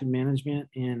some active management,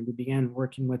 and we began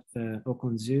working with the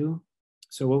Oakland Zoo.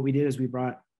 So what we did is we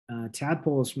brought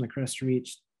tadpoles from the Cresta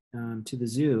Reach to the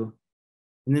zoo,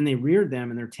 and then they reared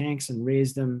them in their tanks and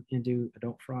raised them into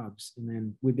adult frogs. And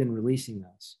then we've been releasing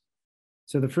those.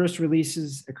 So the first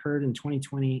releases occurred in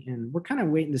 2020, and we're kind of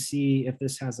waiting to see if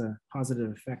this has a positive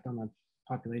effect on the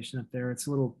population up there. It's a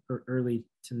little early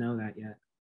to know that yet,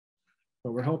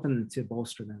 but we're hoping to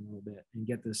bolster them a little bit and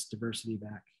get this diversity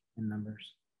back in numbers.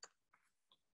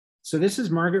 So this is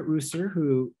Margaret Rooster,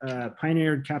 who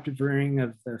pioneered captive rearing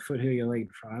of the Foothill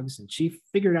Yellow-legged Frogs, and she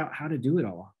figured out how to do it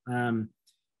all. And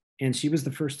she was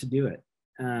the first to do it.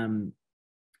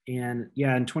 And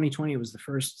yeah, in 2020, it was the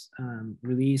first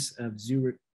release of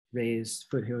zoo-raised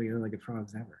Foothill Yellow-legged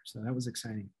Frogs ever. So that was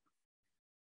exciting.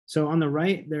 So on the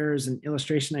right, there's an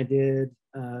illustration I did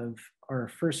of our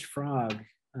first frog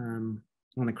on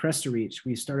the Cresta Reach.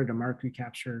 We started a mark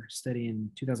recapture study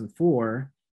in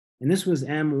 2004, and this was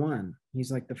M1.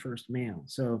 He's like the first male.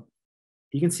 So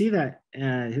you can see that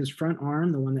his front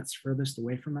arm, the one that's furthest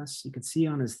away from us, you can see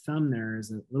on his thumb there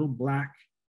is a little black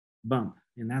bump,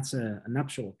 and that's a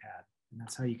nuptial pad. And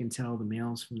that's how you can tell the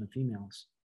males from the females.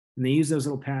 And they use those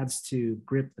little pads to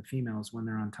grip the females when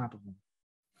they're on top of them.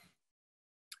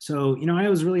 So, you know, I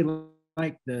always really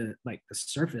like the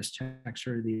surface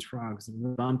texture of these frogs,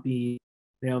 bumpy.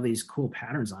 They have these cool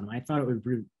patterns on them. I thought it would,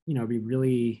 be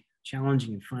really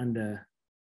challenging and fun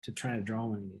to try to draw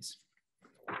one of these.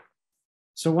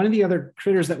 So one of the other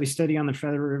critters that we study on the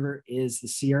Feather River is the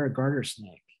Sierra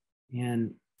Gartersnake.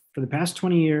 And for the past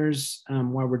 20 years,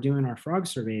 while we're doing our frog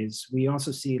surveys, we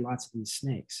also see lots of these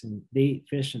snakes, and they eat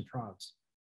fish and frogs.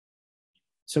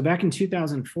 So back in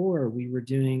 2004, we were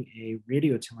doing a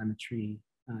radiotelemetry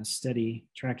study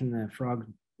tracking the frog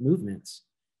movements.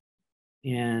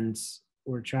 And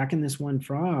we're tracking this one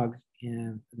frog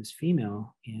and this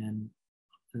female, and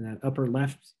in that upper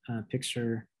left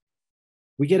picture,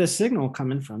 we get a signal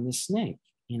coming from this snake,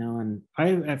 you know, and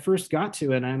I at first got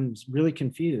to it, I'm really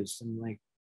confused. I'm like,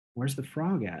 where's the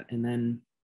frog at? And then,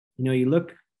 you know, you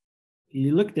look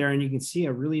there and you can see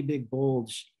a really big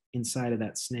bulge inside of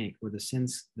that snake where the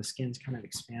skin's kind of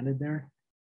expanded there.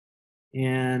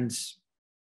 And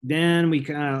then we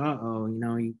kind of, you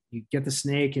know, you get the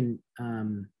snake, and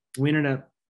we ended up,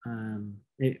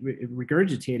 it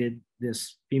regurgitated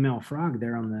this female frog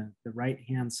there on the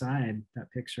right-hand side, that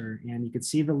picture. And you could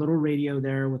see the little radio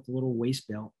there with the little waist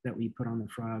belt that we put on the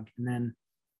frog. And then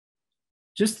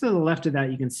just to the left of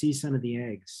that, you can see some of the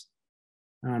eggs.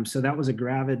 So that was a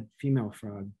gravid female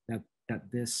frog that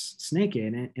this snake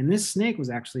ate. And this snake was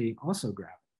actually also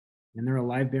gravid, and they're a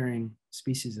live-bearing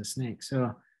species of snake.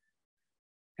 So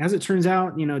as it turns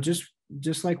out, you know,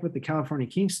 just like with the California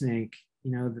king snake,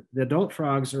 you know, the adult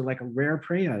frogs are like a rare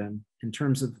prey item in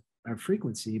terms of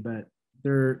frequency, but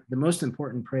they're the most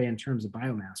important prey in terms of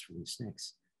biomass for these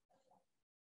snakes.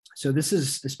 So this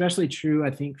is especially true,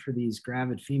 I think, for these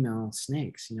gravid female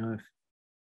snakes. You know,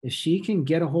 if she can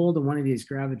get a hold of one of these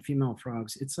gravid female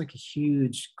frogs, it's like a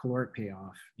huge caloric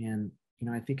payoff. And, you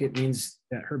know, I think it means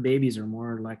that her babies are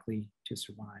more likely to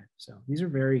survive. So these are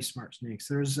very smart snakes.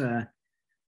 There's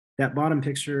that bottom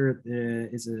picture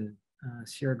is a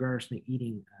Sierra Gartersnake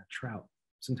eating trout.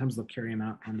 Sometimes they'll carry them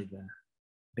out onto the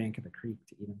bank of the creek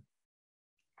to eat them.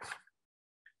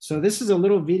 So this is a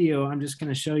little video I'm just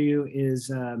going to show you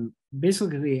is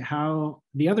basically how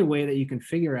the other way that you can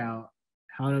figure out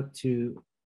how to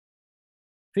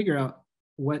figure out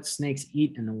what snakes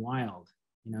eat in the wild.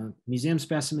 You know, museum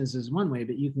specimens is one way,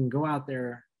 but you can go out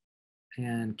there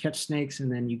and catch snakes,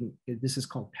 and then you can, this is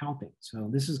called palping. So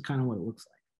this is kind of what it looks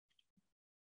like.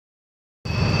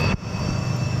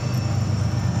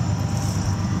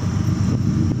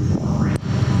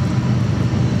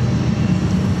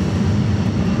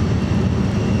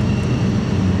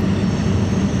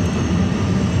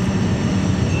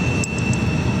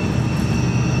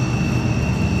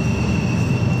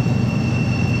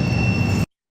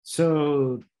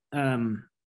 So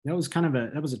that was kind of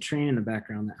a train in the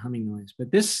background, that humming noise.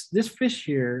 But this fish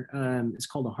here is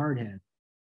called a hardhead.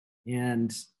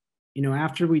 And, you know,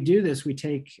 after we do this, we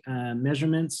take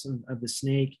measurements of the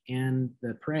snake and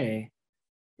the prey,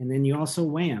 and then you also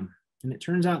weigh them. And it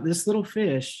turns out this little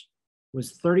fish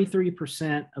was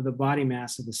 33% of the body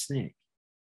mass of the snake.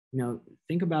 You know,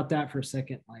 think about that for a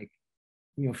second. Like,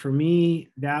 you know, for me,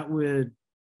 that would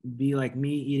be like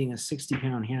me eating a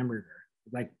 60-pound hamburger,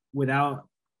 like without,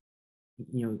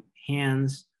 you know,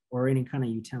 hands or any kind of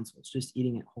utensils, just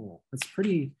eating it whole. It's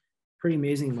pretty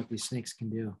amazing what these snakes can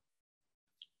do.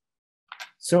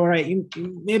 So, all right, you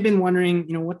may have been wondering,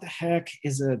 you know, what the heck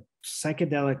is a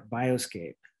psychedelic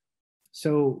bioscape?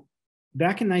 So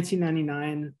back in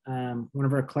 1999, one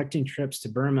of our collecting trips to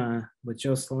Burma with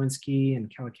Joe Slowinski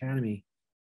and Cal Academy,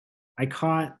 I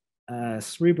caught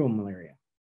cerebral malaria.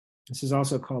 This is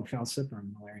also called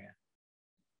falciparum malaria.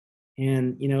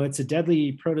 And, it's a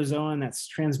deadly protozoan that's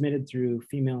transmitted through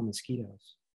female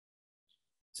mosquitoes.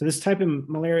 So this type of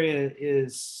malaria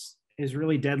is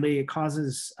really deadly. It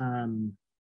causes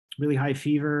really high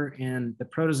fever, and the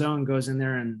protozoan goes in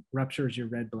there and ruptures your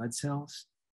red blood cells.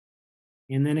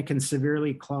 And then it can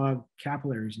severely clog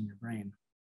capillaries in your brain.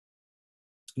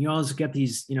 You always get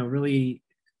these, really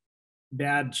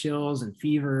bad chills and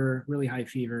fever, really high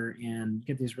fever, and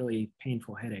get these really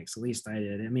painful headaches. At least I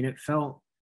did. I mean, it felt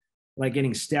like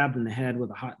getting stabbed in the head with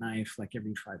a hot knife like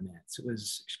every 5 minutes. It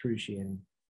was excruciating.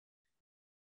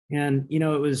 And,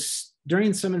 it was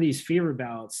during some of these fever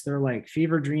bouts, they're like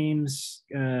fever dreams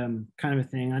kind of a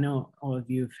thing. I know all of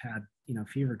you have had,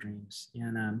 fever dreams.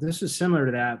 And this was similar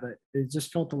to that, but it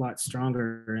just felt a lot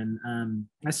stronger. And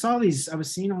I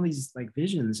was seeing all these like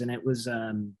visions, and it was,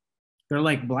 they're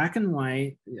like black and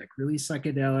white, like really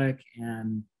psychedelic.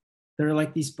 And they're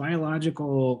like these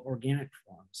biological organic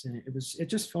forms. And it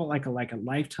just felt like a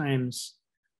lifetime's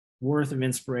worth of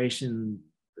inspiration,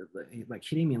 like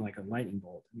hitting me like a lightning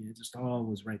bolt. I mean, it just all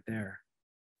was right there.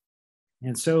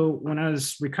 And so when I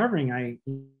was recovering, I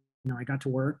got to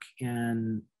work,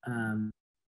 and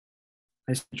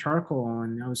I spent charcoal,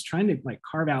 and I was trying to like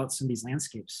carve out some of these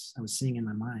landscapes I was seeing in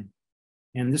my mind.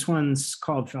 And this one's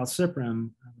called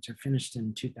Falciparum, which I finished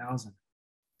in 2000.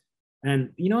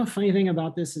 And a funny thing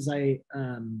about this is I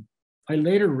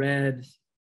later read,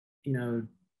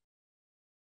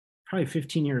 probably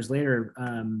 15 years later,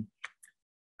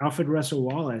 Alfred Russel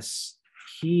Wallace,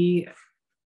 he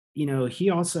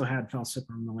also had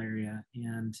falciparum malaria.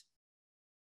 And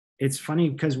it's funny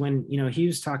because when, he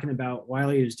was talking about while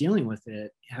he was dealing with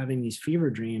it, having these fever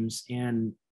dreams,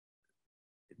 and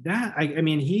that, I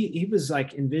mean, he was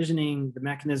like envisioning the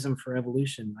mechanism for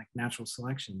evolution, like natural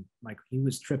selection. Like he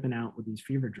was tripping out with these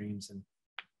fever dreams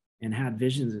and had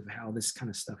visions of how this kind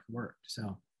of stuff worked.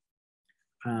 So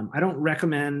I don't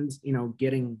recommend,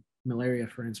 getting malaria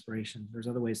for inspiration. There's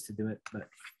other ways to do it, but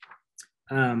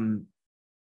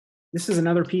this is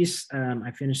another piece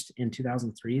I finished in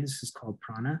 2003. This is called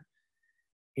Prana.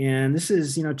 And this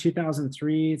is,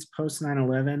 2003, it's post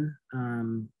 9/11.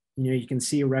 You can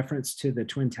see a reference to the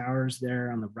Twin Towers there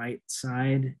on the right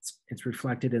side. It's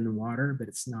reflected in the water, but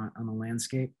it's not on the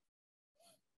landscape.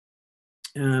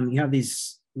 You have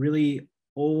these really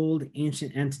old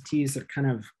ancient entities that are kind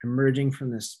of emerging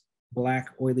from this black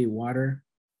oily water.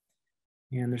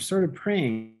 And they're sort of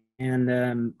praying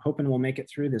and hoping we'll make it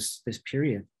through this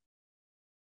period.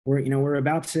 We're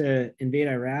about to invade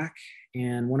Iraq,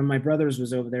 and one of my brothers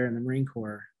was over there in the Marine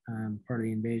Corps, part of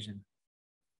the invasion.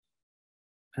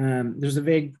 There's a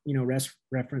vague,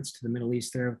 reference to the Middle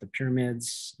East there with the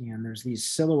pyramids, and there's these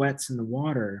silhouettes in the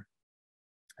water,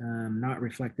 not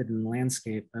reflected in the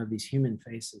landscape, of these human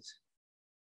faces.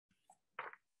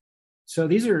 So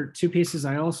these are two pieces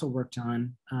I also worked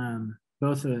on,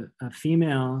 both a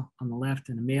female on the left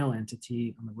and a male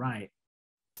entity on the right.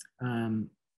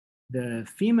 The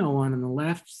female one on the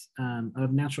left,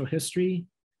 of natural history.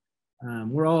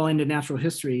 We're all into natural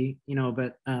history,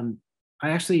 but I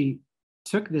actually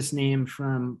took this name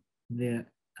from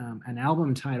an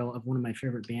album title of one of my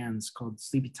favorite bands called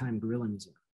Sleepytime Gorilla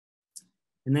Museum.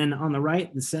 And then on the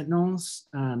right, the Sentinels,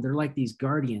 they're like these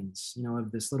guardians,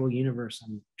 of this little universe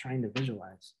I'm trying to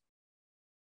visualize.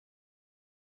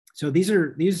 So these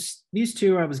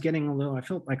two, I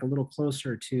felt like a little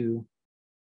closer to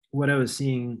what I was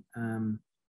seeing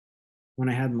when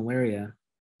I had malaria.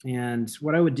 And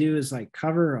what I would do is like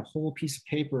cover a whole piece of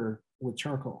paper with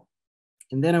charcoal.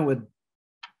 And then I would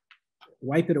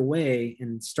wipe it away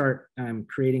and start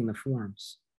creating the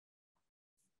forms.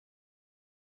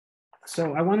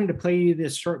 So I wanted to play you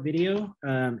this short video.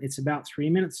 It's about 3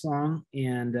 minutes long,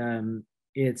 and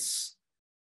it's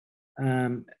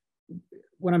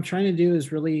what I'm trying to do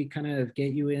is really kind of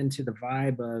get you into the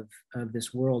vibe of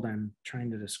this world I'm trying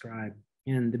to describe.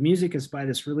 And the music is by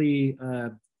this really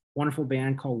wonderful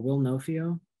band called Will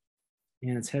Nofio,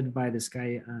 and it's headed by this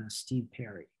guy, Steve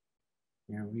Perry.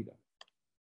 There we go.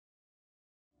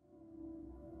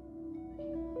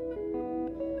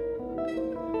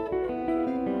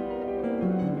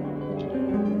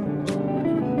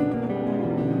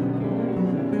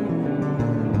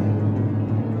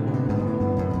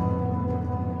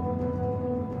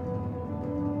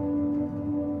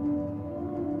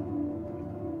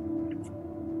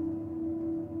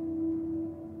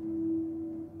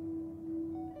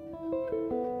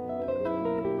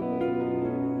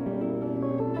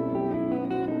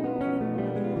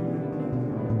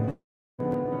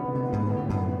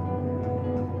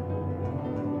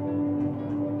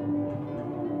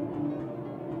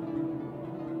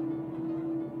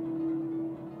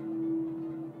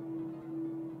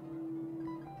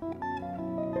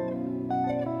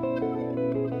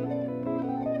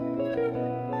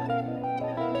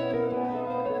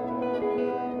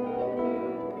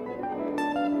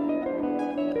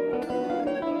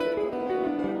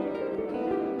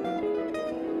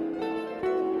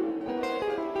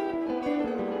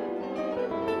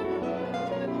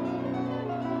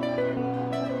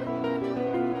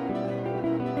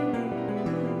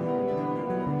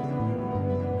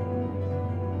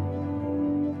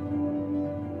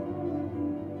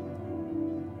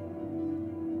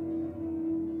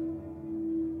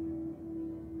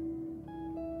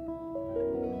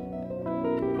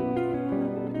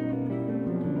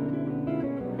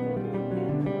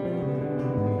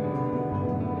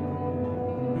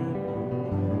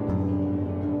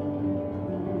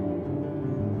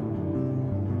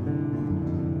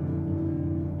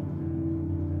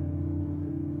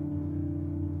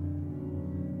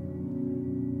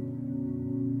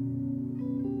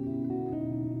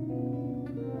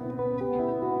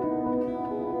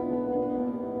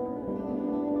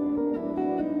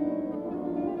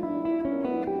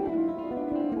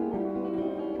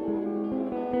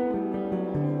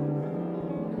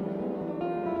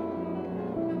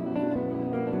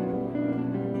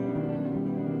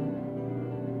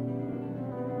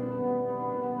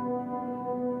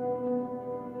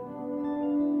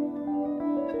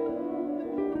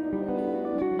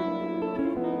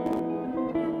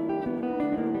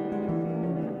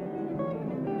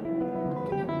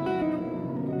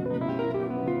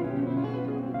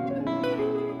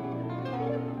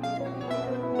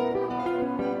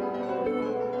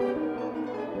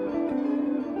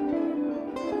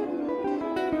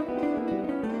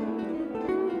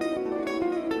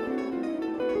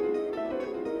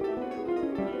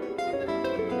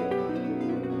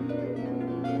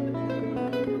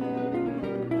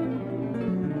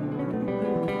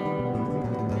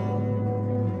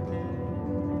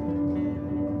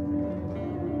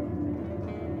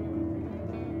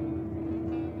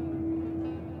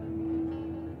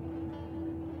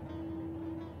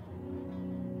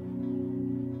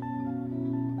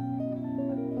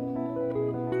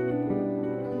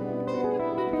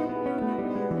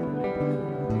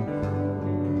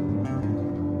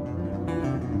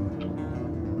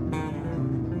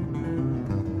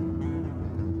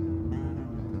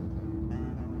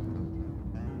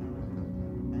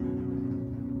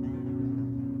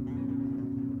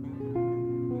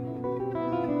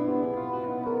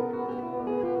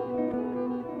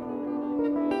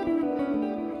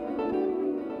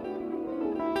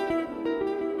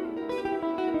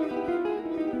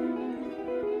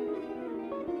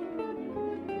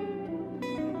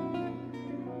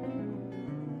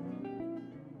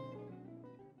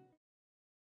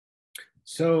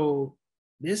 So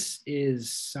this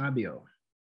is Sabio.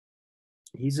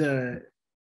 He's a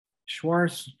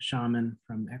Shuar shaman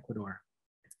from Ecuador.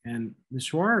 And the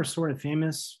Shuar are sort of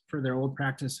famous for their old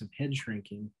practice of head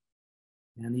shrinking.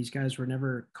 And these guys were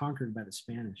never conquered by the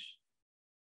Spanish.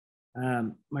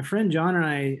 My friend John and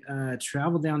I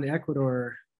traveled down to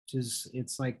Ecuador,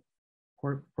 it's like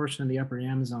portion of the upper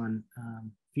Amazon, a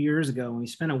few years ago, and we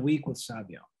spent a week with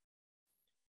Sabio.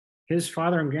 His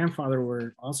father and grandfather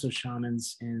were also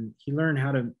shamans, and he learned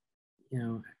how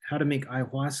to make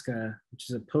ayahuasca, which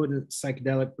is a potent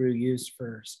psychedelic brew used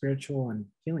for spiritual and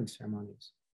healing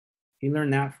ceremonies. He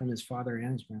learned that from his father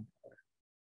and his grandfather.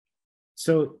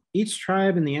 So each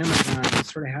tribe in the Amazon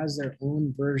sort of has their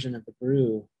own version of the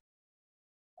brew,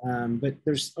 but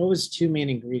there's always two main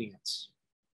ingredients.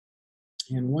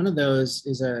 And one of those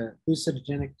is a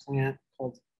hallucinogenic plant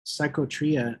called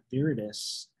Psychotria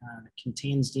viridis that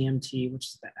contains DMT, which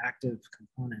is the active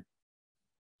component.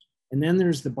 And then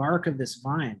there's the bark of this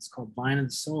vine. It's called vine of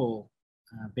the soul,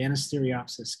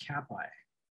 Banisteriopsis caapi.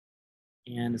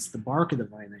 And it's the bark of the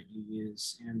vine that you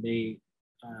use. And they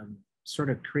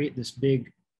sort of create this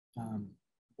big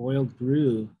boiled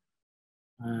brew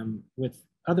with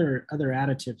other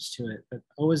additives to it, but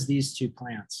always these two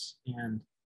plants. And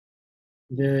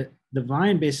the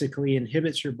vine basically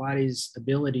inhibits your body's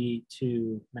ability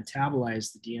to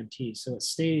metabolize the DMT. So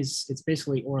it's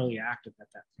basically orally active at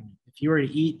that point. If you were to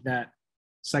eat that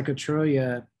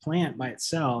Psychotria plant by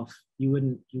itself, you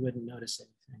wouldn't notice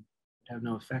anything. It would have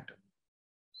no effect on you.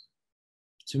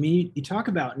 So I mean, you talk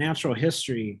about natural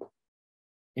history,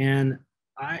 and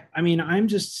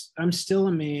I'm still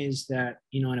amazed that,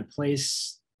 in a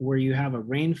place where you have a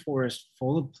rainforest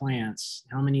full of plants,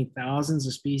 how many thousands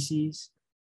of species,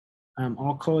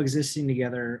 all coexisting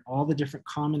together, all the different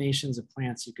combinations of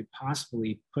plants you could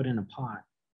possibly put in a pot.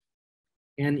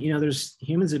 And, there's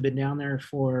humans have been down there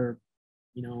for,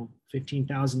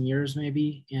 15,000 years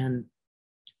maybe, and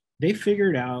they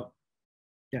figured out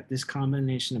that this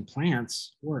combination of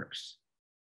plants works.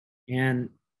 And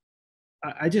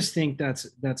I just think that's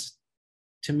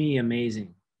to me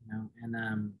amazing,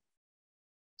 and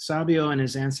Sabio and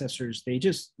his ancestors, they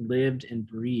just lived and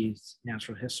breathed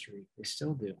natural history. They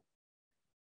still do.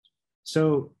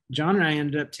 So John and I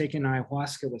ended up taking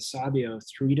ayahuasca with Sabio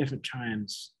 3 different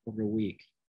times over a week.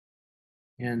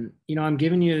 And, I'm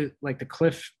giving you like the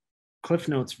Cliff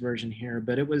Notes version here,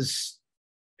 but it was,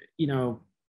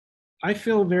 I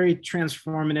feel very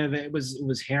transformative. It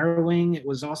was harrowing. It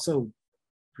was also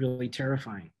really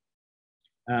terrifying.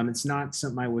 It's not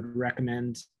something I would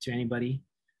recommend to anybody,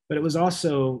 but it was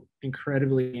also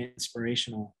incredibly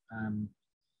inspirational.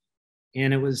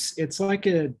 And it's like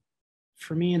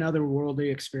for me, an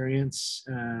otherworldly experience,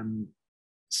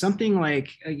 something like,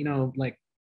 like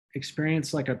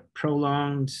experience like a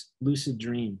prolonged lucid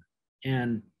dream.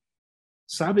 And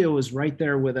Sabio was right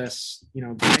there with us,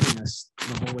 guiding us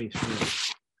the whole way through.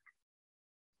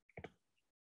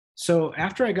 So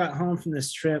after I got home from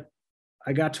this trip,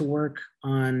 I got to work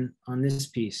on this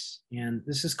piece, and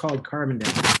this is called Carbon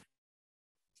Death.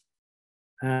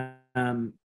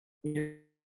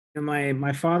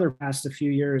 My father passed a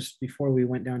few years before we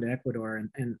went down to Ecuador,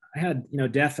 and I had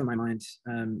death on my mind,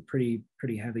 pretty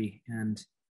heavy, and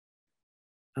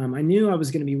I knew I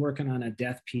was going to be working on a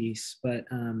death piece, but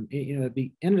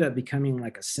it ended up becoming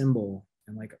like a symbol,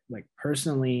 and like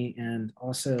personally, and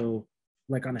also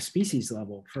like on a species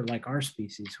level for like our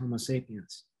species, Homo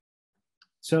sapiens.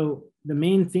 So the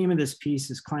main theme of this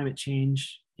piece is climate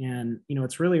change, and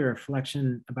it's really a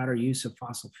reflection about our use of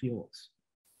fossil fuels.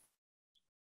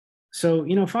 So,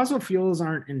 fossil fuels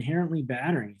aren't inherently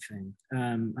bad or anything.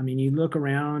 You look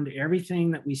around,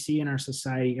 everything that we see in our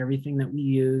society, everything that we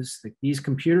use, these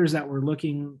computers that we're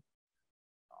looking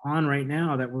on right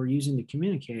now that we're using to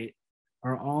communicate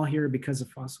are all here because of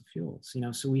fossil fuels,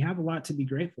 so we have a lot to be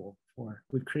grateful for.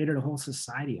 We've created a whole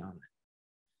society on it.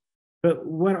 But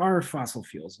what are fossil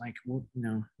fuels? Like,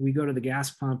 we go to the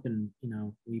gas pump and,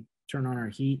 we turn on our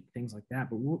heat, things like that.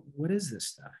 But what is this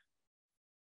stuff?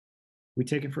 We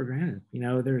take it for granted.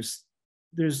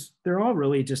 They're all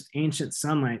really just ancient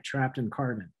sunlight trapped in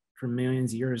carbon from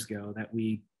millions of years ago that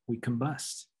we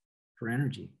combust for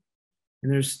energy.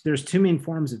 And there's 2 main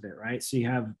forms of it, right? So you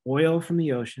have oil from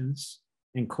the oceans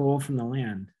and coal from the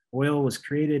land. Oil was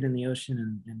created in the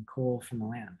ocean and coal from the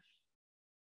land.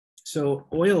 So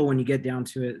oil, when you get down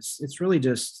to it, it's really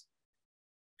just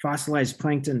fossilized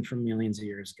plankton from millions of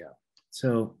years ago.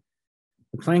 So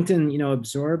the plankton,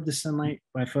 absorbed the sunlight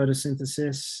by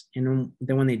photosynthesis, and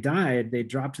then when they died, they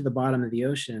dropped to the bottom of the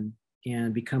ocean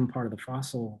and become part of the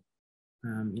fossil,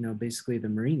 basically the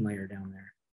marine layer down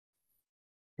there.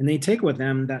 And they take with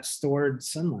them that stored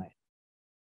sunlight.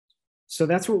 So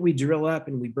that's what we drill up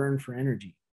and we burn for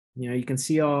energy. You know, you can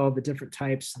see all the different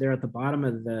types there at the bottom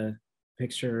of the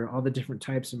picture, all the different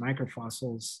types of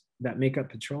microfossils that make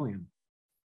up petroleum.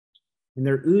 And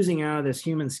they're oozing out of this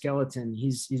human skeleton.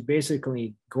 He's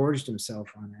basically gorged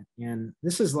himself on it. And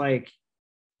this is like,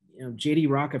 you know, J.D.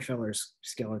 Rockefeller's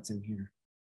skeleton here.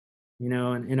 You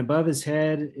know, and above his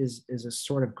head is a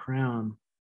sort of crown.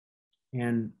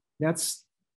 And that's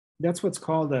what's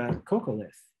called a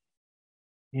coccolith.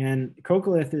 And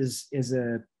coccolith is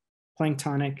a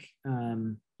planktonic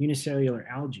unicellular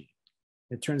algae.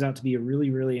 It turns out to be a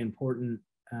really, really important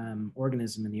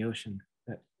organism in the ocean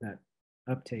that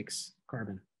uptakes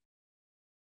carbon.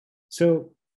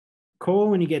 So coal,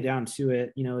 when you get down to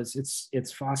it, you know,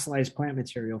 it's fossilized plant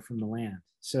material from the land.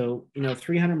 So, you know,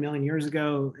 300 million years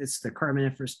ago, it's the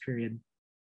Carboniferous period.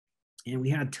 And we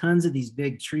had tons of these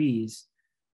big trees.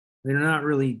 They're not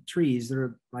really trees.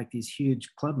 They're like these huge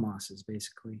club mosses,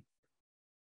 basically.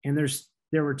 And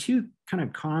there were two kind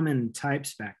of common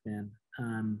types back then.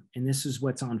 And this is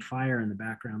what's on fire in the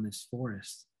background, this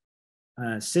forest.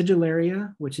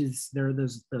 Sigillaria, which is, there are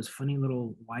those funny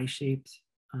little Y-shaped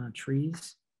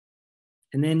trees.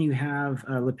 And then you have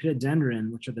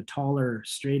lepidodendron, which are the taller,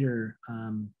 straighter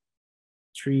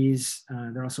trees.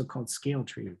 They're also called scale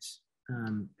trees.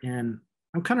 And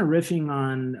I'm kind of riffing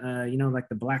on, you know, like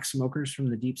the black smokers from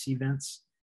the deep sea vents.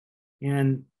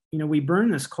 And, you know, we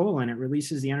burn this coal and it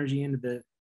releases the energy into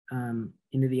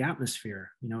the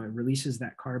atmosphere. You know, it releases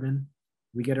that carbon.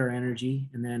 We get our energy.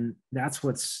 And then that's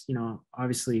what's, you know,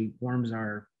 obviously warms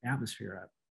our atmosphere up.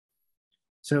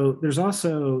 So there's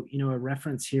also, you know, a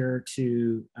reference here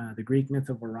to the Greek myth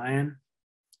of Orion.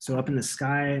 So up in the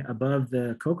sky above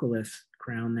the coccolith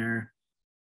crown there,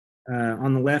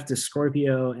 on the left is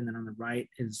Scorpio, and then on the right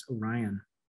is Orion.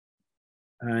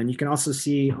 And you can also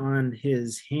see on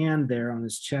his hand there, on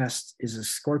his chest, is a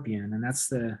scorpion, and that's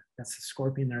the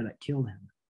scorpion there that killed him.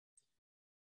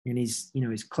 And he's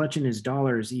clutching his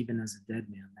dollars even as a dead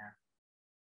man there.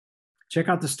 Check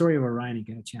out the story of Orion and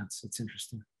get a chance. It's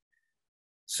interesting.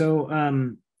 So,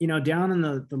 you know, down in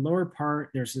the lower part,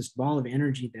 there's this ball of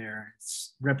energy there.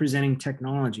 It's representing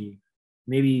technology,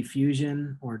 maybe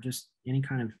fusion or just any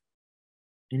kind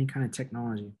of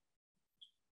technology.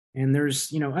 And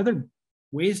there's, you know, other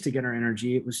ways to get our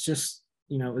energy. It was just,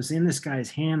 you know, it was in this guy's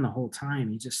hand the whole time.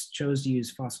 He just chose to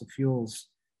use fossil fuels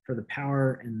for the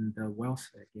power and the wealth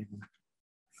that it gave him.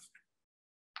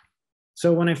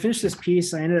 So when I finished this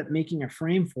piece, I ended up making a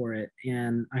frame for it.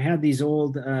 And I had these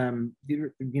old,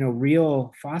 you know,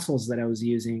 real fossils that I was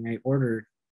using, I ordered.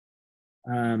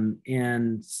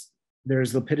 And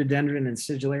there's lepidodendron and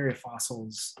sigillaria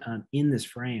fossils in this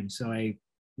frame. So I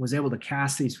was able to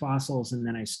cast these fossils and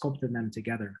then I sculpted them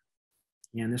together.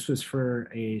 And this was for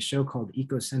a show called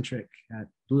Ecocentric at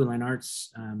Blue Line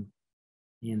Arts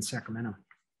in Sacramento.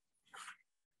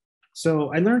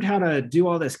 So I learned how to do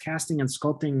all this casting and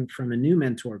sculpting from a new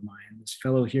mentor of mine, this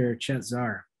fellow here, Chet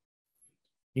Zar.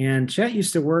 And Chet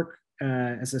used to work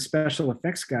as a special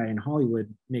effects guy in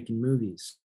Hollywood making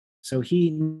movies. So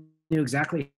he knew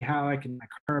exactly how I could make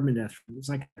carbon death. It was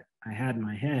like I had in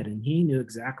my head, and he knew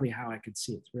exactly how I could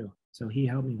see it through. So he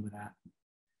helped me with that.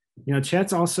 You know,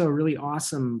 Chet's also a really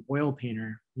awesome oil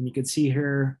painter. And you can see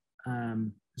here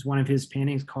is one of his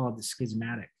paintings called The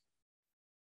Schismatic.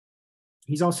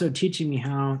 He's also teaching me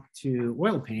how to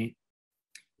oil paint.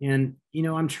 And, you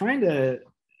know, I'm trying to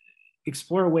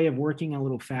explore a way of working a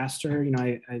little faster. You know,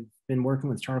 I've been working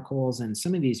with charcoals, and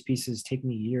some of these pieces take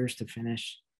me years to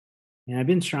finish. And I've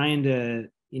been trying to,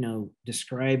 you know,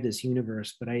 describe this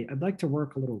universe, but I'd like to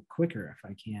work a little quicker if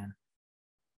I can.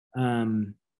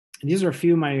 And these are a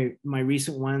few of my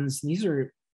recent ones. These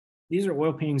are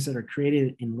oil paintings that are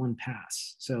created in one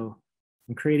pass. So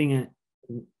I'm creating it,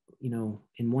 you know,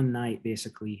 in one night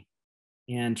basically,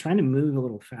 and trying to move a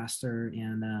little faster,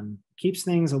 and keeps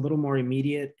things a little more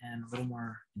immediate and a little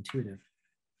more intuitive.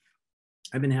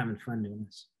 I've been having fun doing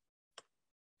this.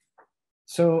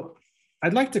 So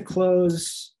I'd like to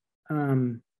close,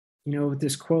 you know, with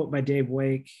this quote by Dave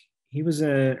Wake. He was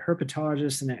a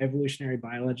herpetologist and an evolutionary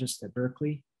biologist at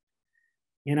Berkeley.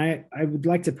 And I would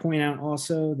like to point out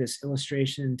also this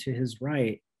illustration to his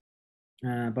right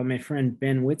by my friend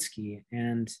Ben Witzke.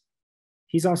 And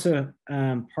he's also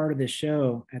part of the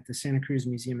show at the Santa Cruz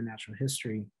Museum of Natural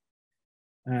History.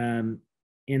 And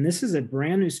this is a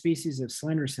brand new species of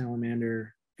slender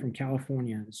salamander from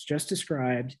California. It's just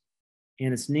described,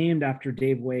 and it's named after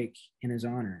Dave Wake in his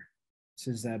honor. This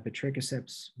is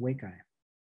Batrachoceps wakei.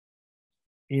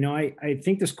 You know, I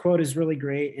think this quote is really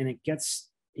great, and it gets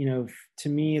to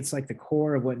me, it's like the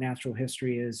core of what natural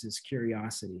history is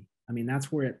curiosity. I mean,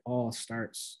 that's where it all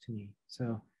starts to me.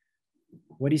 So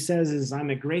what he says is, I'm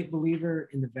a great believer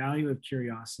in the value of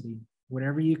curiosity.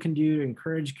 Whatever you can do to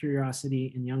encourage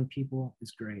curiosity in young people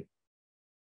is great.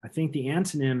 I think the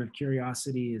antonym of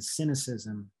curiosity is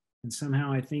cynicism. And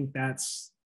somehow I think that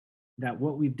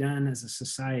what we've done as a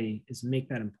society is make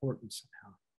that important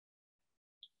somehow.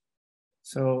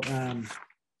 So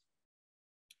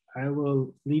I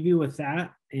will leave you with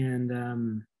that.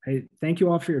 And I thank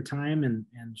you all for your time and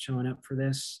showing up for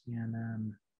this.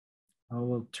 And I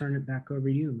will turn it back over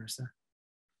to you, Marissa.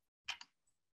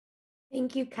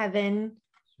 Thank you, Kevin.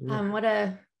 Sure. What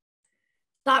a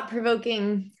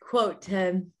thought-provoking quote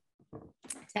to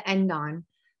end on.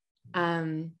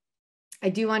 I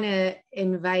do want to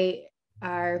invite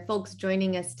our folks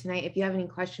joining us tonight. If you have any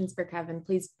questions for Kevin,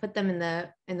 please put them in the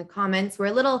comments. We're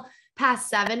a little past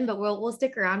 7, but we'll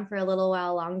stick around for a little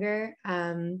while longer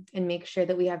and make sure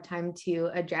that we have time to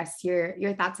address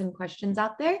your thoughts and questions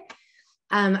out there.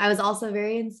 I was also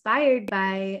very inspired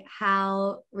by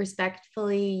how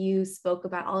respectfully you spoke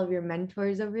about all of your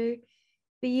mentors over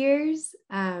the years.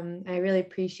 I really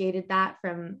appreciated that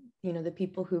from, the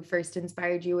people who first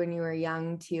inspired you when you were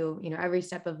young to, every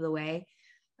step of the way.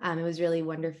 It was really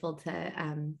wonderful to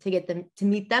get them, to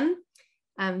meet them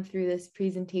through this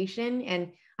presentation.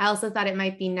 And I also thought it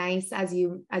might be nice, as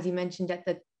you mentioned at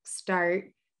the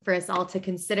start, for us all to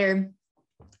consider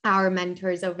our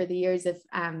mentors over the years.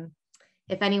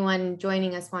 If anyone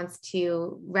joining us wants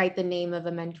to write the name of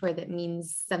a mentor that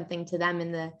means something to them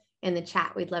in the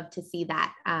chat, we'd love to see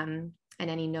that, and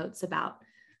any notes about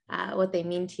what they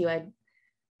mean to you. I'd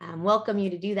welcome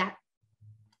you to do that.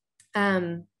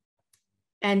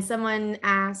 And someone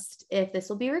asked if this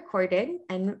will be recorded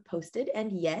and posted,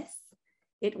 and yes,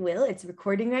 it will. It's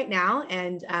recording right now.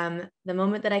 And the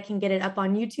moment that I can get it up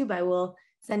on YouTube, I will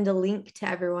send a link to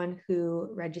everyone who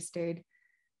registered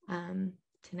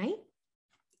tonight.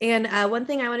 And one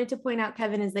thing I wanted to point out,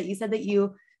 Kevin, is that you said that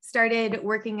you started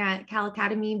working at Cal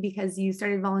Academy because you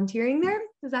started volunteering there.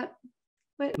 Is that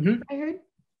what I heard?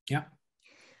 Yeah.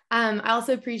 I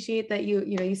also appreciate that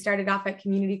you started off at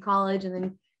community college and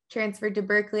then transferred to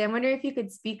Berkeley. I'm wondering if you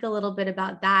could speak a little bit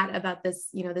about that, about this,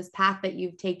 this path that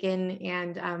you've taken,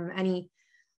 and any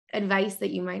advice that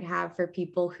you might have for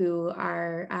people who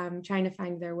are trying to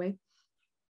find their way.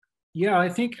 Yeah, I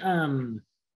think,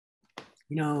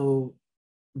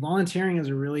 volunteering is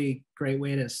a really great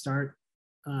way to start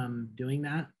doing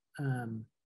that.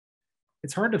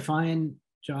 It's hard to find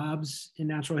jobs in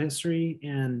natural history,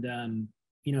 and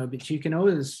but you can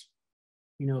always,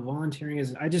 volunteering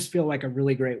is, I just feel like a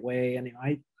really great way. And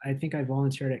I think I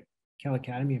volunteered at Cal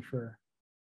Academy for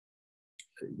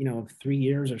 3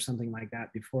 years or something like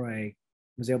that before I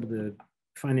was able to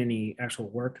find any actual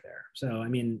work there. So I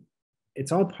mean,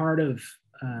 it's all part of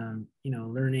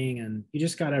learning, and you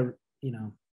just gotta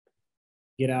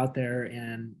get out there,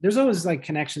 and there's always like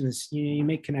connections. You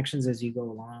make connections as you go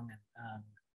along, and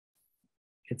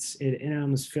it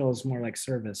almost feels more like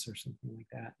service or something like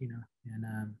that,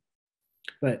 And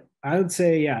but I would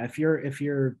say, yeah, if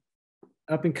you're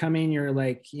up and coming, you're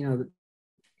like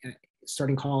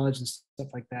starting college and stuff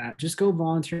like that, just go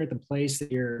volunteer at the place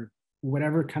that you're,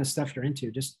 whatever kind of stuff you're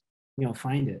into, just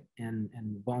find it and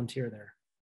volunteer there.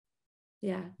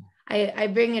 Yeah, I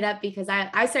bring it up because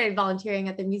I started volunteering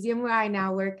at the museum where I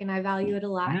now work, and I value it a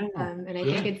lot. And I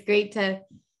think it's great to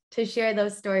share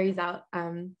those stories out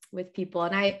with people.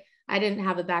 And I didn't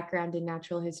have a background in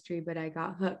natural history, but I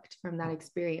got hooked from that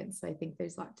experience. So I think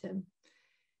there's a lot to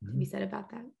be said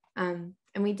about that. And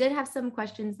we did have some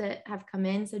questions that have come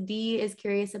in. So Dee is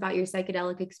curious about your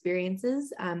psychedelic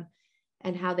experiences and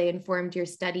how they informed your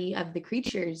study of the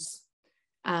creatures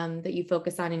that you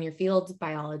focus on in your field,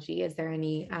 biology. Is there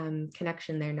any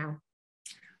connection there now?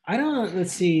 I don't,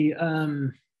 let's see. I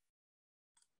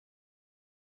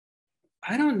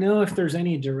don't know if there's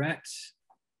any direct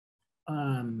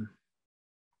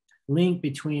link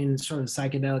between sort of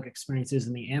psychedelic experiences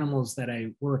and the animals that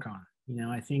I work on.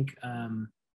 I think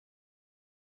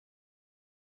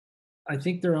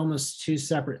they're almost two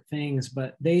separate things,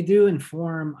 but they do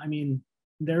inform. I mean,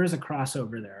 there is a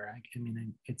crossover there. I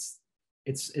mean, it's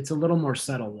a little more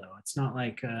subtle though. It's not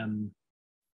like I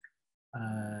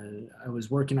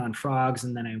was working on frogs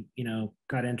and then I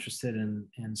got interested in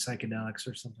psychedelics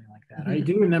or something like that. I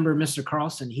do remember Mr.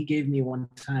 Carlson. He gave me one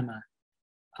time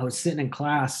I was sitting in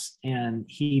class and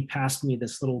he passed me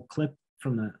this little clip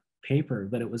from the paper,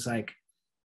 but it was like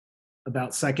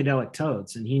about psychedelic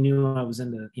toads, and he knew I was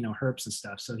into herps and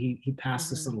stuff, so he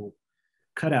passed this little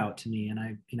cutout to me, and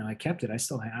I kept it. I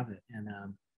still have it, and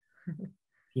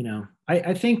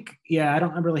I think, yeah, I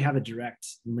don't really have a direct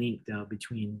link though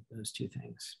between those two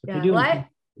things, but Yeah,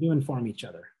 they do inform each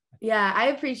other. Yeah, I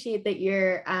appreciate that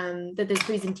that this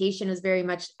presentation is very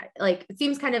much like, it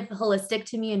seems kind of holistic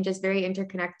to me and just very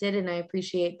interconnected. And I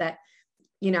appreciate that,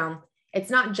 it's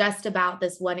not just about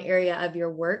this one area of your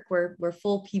work. We're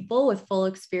full people with full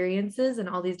experiences and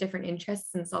all these different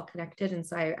interests, and it's all connected. And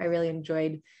so I really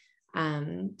enjoyed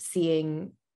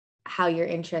seeing how your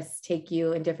interests take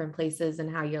you in different places and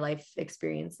how your life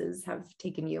experiences have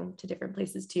taken you to different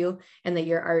places too. And that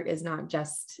your art is not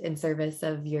just in service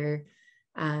of your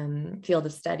field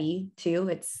of study too.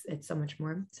 It's so much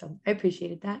more. So I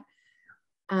appreciated that.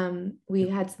 We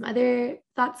had some other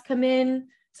thoughts come in.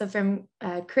 So from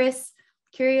Chris,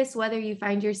 curious whether you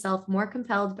find yourself more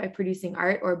compelled by producing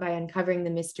art or by uncovering the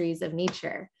mysteries of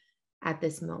nature at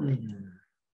this moment.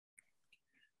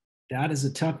 That is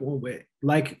a tough one.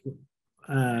 Like,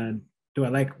 do I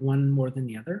like one more than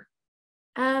the other?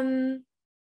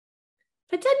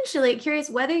 Potentially. Curious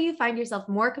whether you find yourself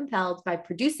more compelled by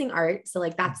producing art, so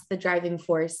like that's the driving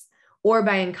force, or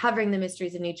by uncovering the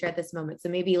mysteries of nature at this moment. So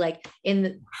maybe like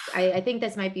I think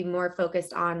this might be more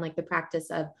focused on like the practice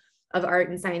of art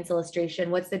and science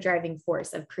illustration. What's the driving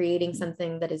force of creating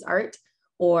something that is art,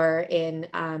 or in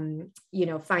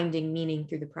finding meaning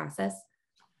through the process?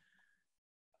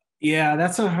 Yeah,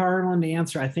 that's a hard one to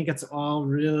answer. I think it's all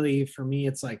really, for me,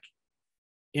 it's like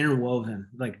interwoven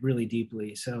like really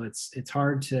deeply. So it's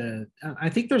hard to, I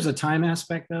think there's a time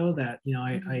aspect though that,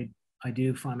 I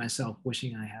do find myself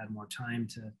wishing I had more time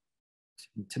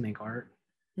to make art.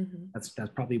 Mm-hmm. That's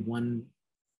probably one,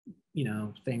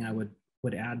 thing I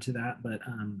would add to that. But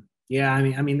yeah,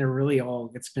 I mean, they're really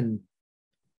all, it's been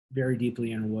very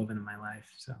deeply interwoven in my life.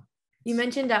 So you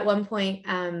mentioned at one point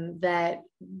that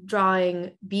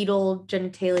drawing beetle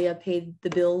genitalia paid the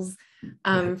bills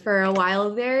for a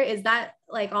while there. Is that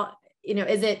like,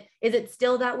 is it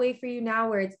still that way for you now,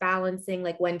 where it's balancing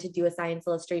like when to do a science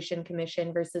illustration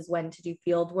commission versus when to do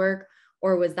field work?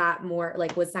 Or was that more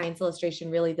like, was science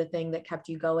illustration really the thing that kept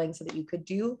you going so that you could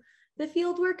do the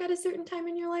field work at a certain time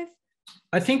in your life?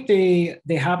 I think they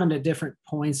happened at different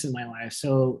points in my life.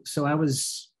 So I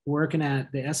was working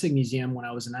at the Essig Museum when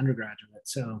I was an undergraduate.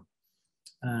 So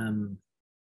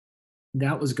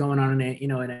that was going on in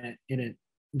it.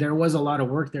 There was a lot of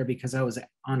work there because I was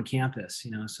on campus,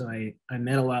 so I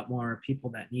met a lot more people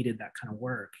that needed that kind of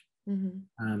work.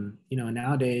 Mm-hmm.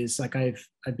 Nowadays, like I've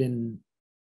been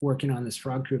working on this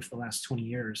frog crew for the last 20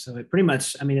 years. So it pretty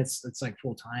much, I mean, it's like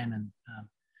full time. And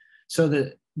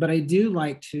but I do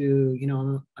like to,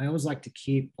 I always like to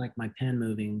keep like my pen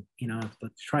moving,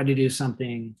 try to do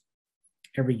something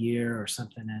every year or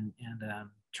something, and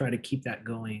try to keep that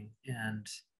going. And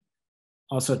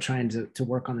also trying to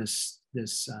work on this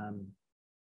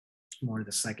more of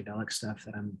the psychedelic stuff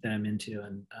that I'm into.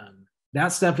 And that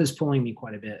stuff is pulling me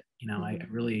quite a bit. Mm-hmm. I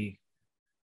really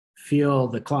feel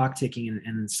the clock ticking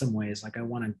in some ways. Like I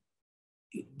want to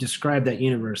describe that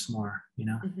universe more,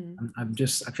 Mm-hmm.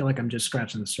 I feel like I'm just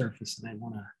scratching the surface, and I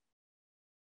want to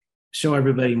show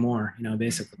everybody more,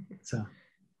 basically. So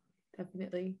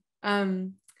definitely.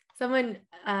 Someone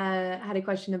had a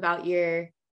question about your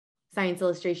science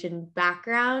illustration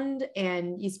background,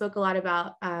 and you spoke a lot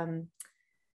about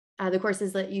the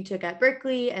courses that you took at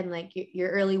Berkeley and like your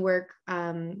early work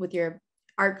with your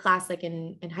art class, like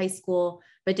in high school.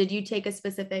 But did you take a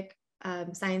specific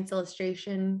science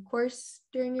illustration course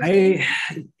during your studies?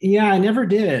 I never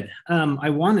did. I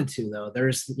wanted to though.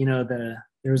 There's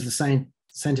there was the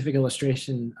scientific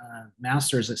illustration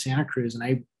masters at Santa Cruz,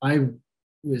 and I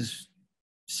was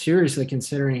seriously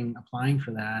considering applying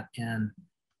for that. And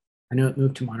I know it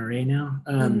moved to Monterey now,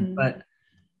 mm-hmm. But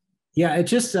yeah, it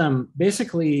just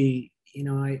basically,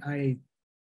 I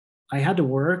had to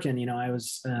work, and I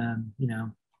was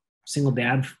single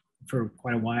dad for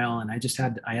quite a while, and I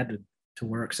had to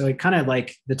work, so it kind of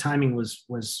like the timing was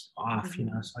off,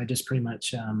 mm-hmm. So I just pretty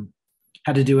much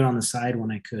had to do it on the side when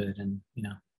I could, and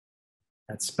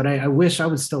but I wish I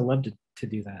would still love to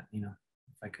do that, if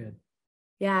I could.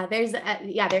 Yeah, there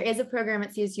is a program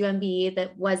at CSUMB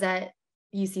that was at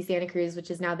UC Santa Cruz, which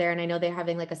is now there, and I know they're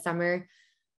having like a summer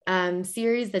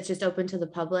series that's just open to the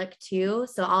public too.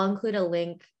 So I'll include a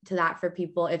link to that for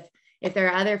people if there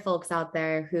are other folks out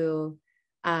there who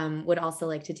would also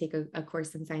like to take a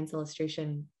course in science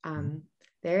illustration.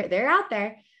 They're out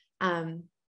there.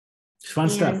 It's fun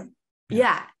stuff.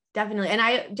 Yeah, definitely. And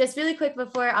I just really quick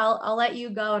before I'll let you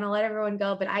go and I'll let everyone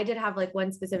go, but I did have like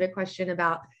one specific question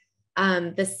about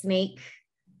the snake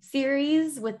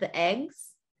series with the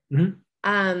eggs. Mm-hmm.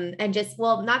 And just,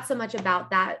 well, not so much about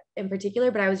that in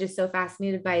particular, but I was just so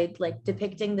fascinated by like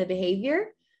depicting the behavior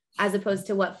as opposed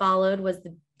to what followed was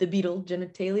the beetle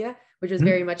genitalia, which was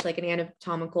very much like an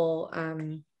anatomical,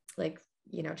 like,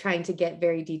 you know, trying to get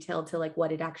very detailed to like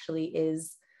what it actually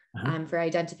is for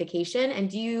identification. And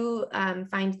do you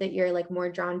find that you're like more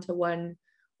drawn to one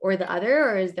or the other,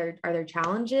 or are there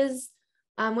challenges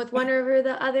with one over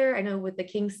the other? I know with the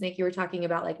king snake, you were talking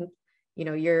about like, you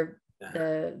know,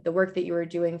 the work that you were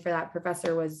doing for that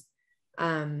professor was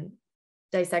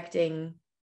dissecting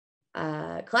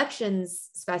collections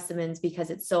specimens because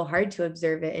it's so hard to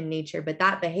observe it in nature, but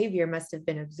that behavior must have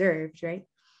been observed, right?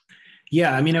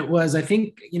 Yeah, I mean, it was, I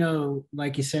think, you know,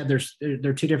 like you said,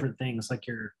 there are two different things. Like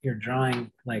you're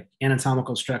drawing like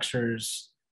anatomical structures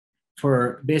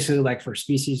for basically like for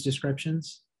species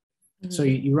descriptions. So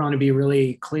you want to be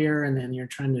really clear, and then you're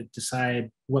trying to decide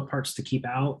what parts to keep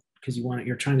out because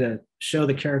you're trying to show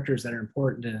the characters that are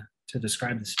important to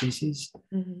describe the species.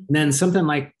 And then something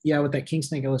like, yeah, with that king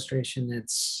snake illustration,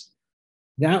 it's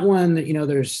that one that, you know,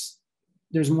 there's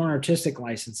more artistic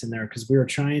license in there because we were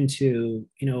trying to,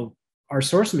 you know, our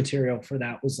source material for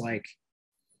that was like,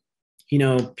 you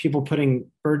know, people putting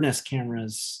bird nest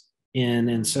cameras in,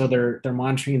 and so they're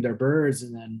monitoring their birds,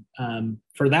 and then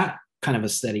for that kind of a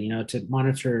study, you know, to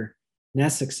monitor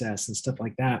nest success and stuff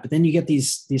like that. But then you get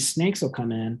these snakes will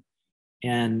come in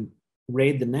and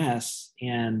raid the nests,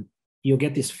 and you'll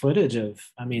get this footage of,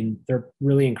 I mean, they're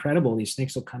really incredible. These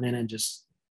snakes will come in and just,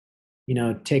 you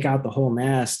know, take out the whole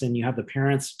nest, and you have the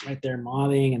parents right there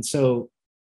mobbing. And so,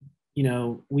 you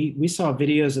know, we saw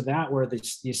videos of that where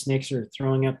these snakes are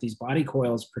throwing up these body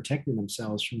coils, protecting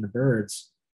themselves from the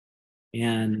birds.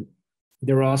 And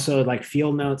there were also like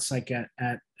field notes, like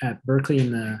at Berkeley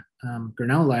in the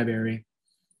Grinnell Library.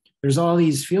 There's all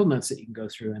these field notes that you can go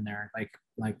through in there,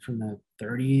 like from the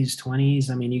 30s, 20s.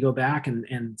 I mean, you go back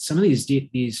and some of these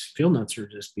field notes are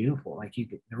just beautiful. Like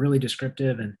they're really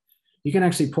descriptive, and you can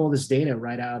actually pull this data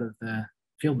right out of the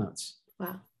field notes.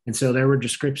 Wow. And so there were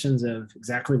descriptions of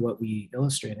exactly what we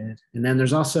illustrated. And then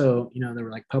there's also, you know, there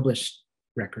were like published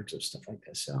records of stuff like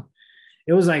this. So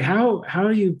it was like, how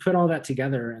do you put all that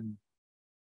together? And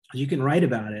you can write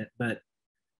about it, but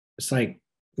it's like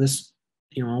this,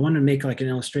 you know, I wanted to make like an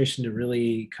illustration to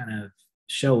really kind of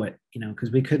show it, you know, because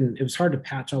it was hard to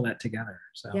patch all that together.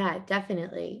 So yeah,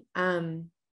 definitely.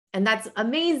 And that's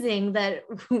amazing that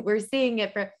we're seeing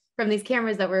it from these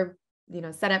cameras that were, you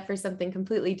know, set up for something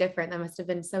completely different. That must have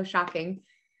been so shocking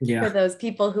for those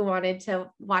people who wanted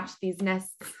to watch these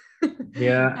nests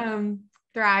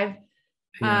thrive.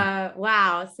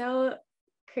 Wow, so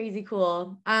crazy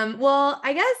cool. Well,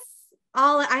 I guess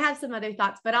I have some other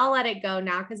thoughts, but I'll let it go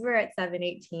now because we're at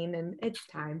 7:18 and it's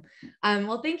time.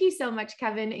 Well, thank you so much,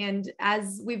 Kevin. And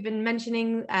as we've been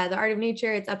mentioning, the Art of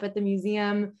Nature, it's up at the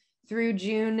museum through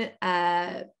June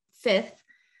 5th.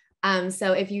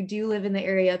 So if you do live in the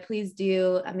area, please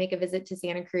do make a visit to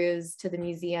Santa Cruz, to the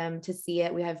museum to see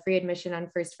it. We have free admission on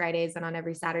first Fridays and on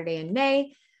every Saturday in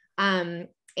May.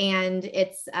 And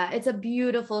it's a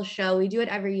beautiful show. We do it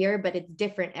every year, but it's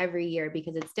different every year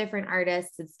because it's different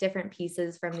artists, it's different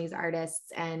pieces from these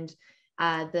artists, and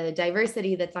the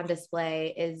diversity that's on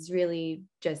display is really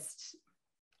just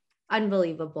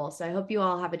unbelievable. So I hope you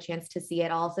all have a chance to see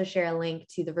it. I'll also share a link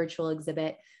to the virtual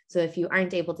exhibit. So if you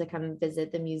aren't able to come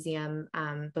visit the museum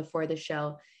before the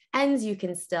show ends, you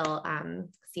can still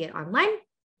see it online.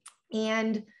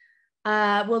 And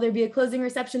will there be a closing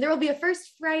reception? There will be a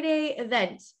first Friday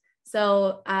event.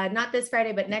 So not this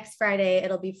Friday, but next Friday,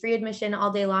 it'll be free admission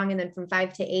all day long. And then from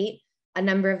 5 to 8, a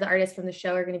number of the artists from the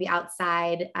show are going to be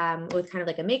outside with kind of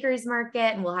like a maker's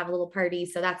market, and we'll have a little party.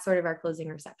 So that's sort of our closing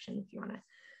reception if you want to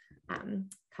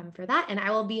come for that. And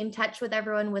I will be in touch with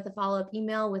everyone with a follow-up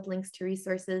email with links to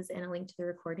resources and a link to the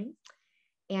recording.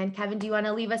 And Kevin, do you want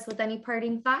to leave us with any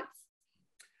parting thoughts?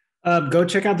 Go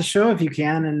check out the show if you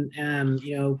can. And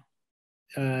you know,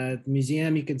 the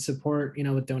museum, you can support, you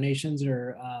know, with donations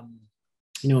or,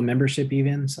 you know, membership,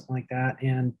 even something like that.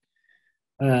 And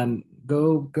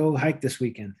go hike this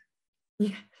weekend.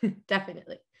 Yeah,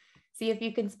 definitely. See if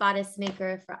you can spot a snake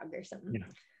or a frog or something. Yeah.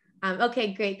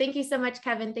 Okay, great. Thank you so much,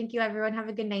 Kevin. Thank you, everyone. Have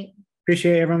a good night.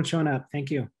 Appreciate everyone showing up. Thank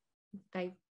you.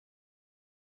 Bye.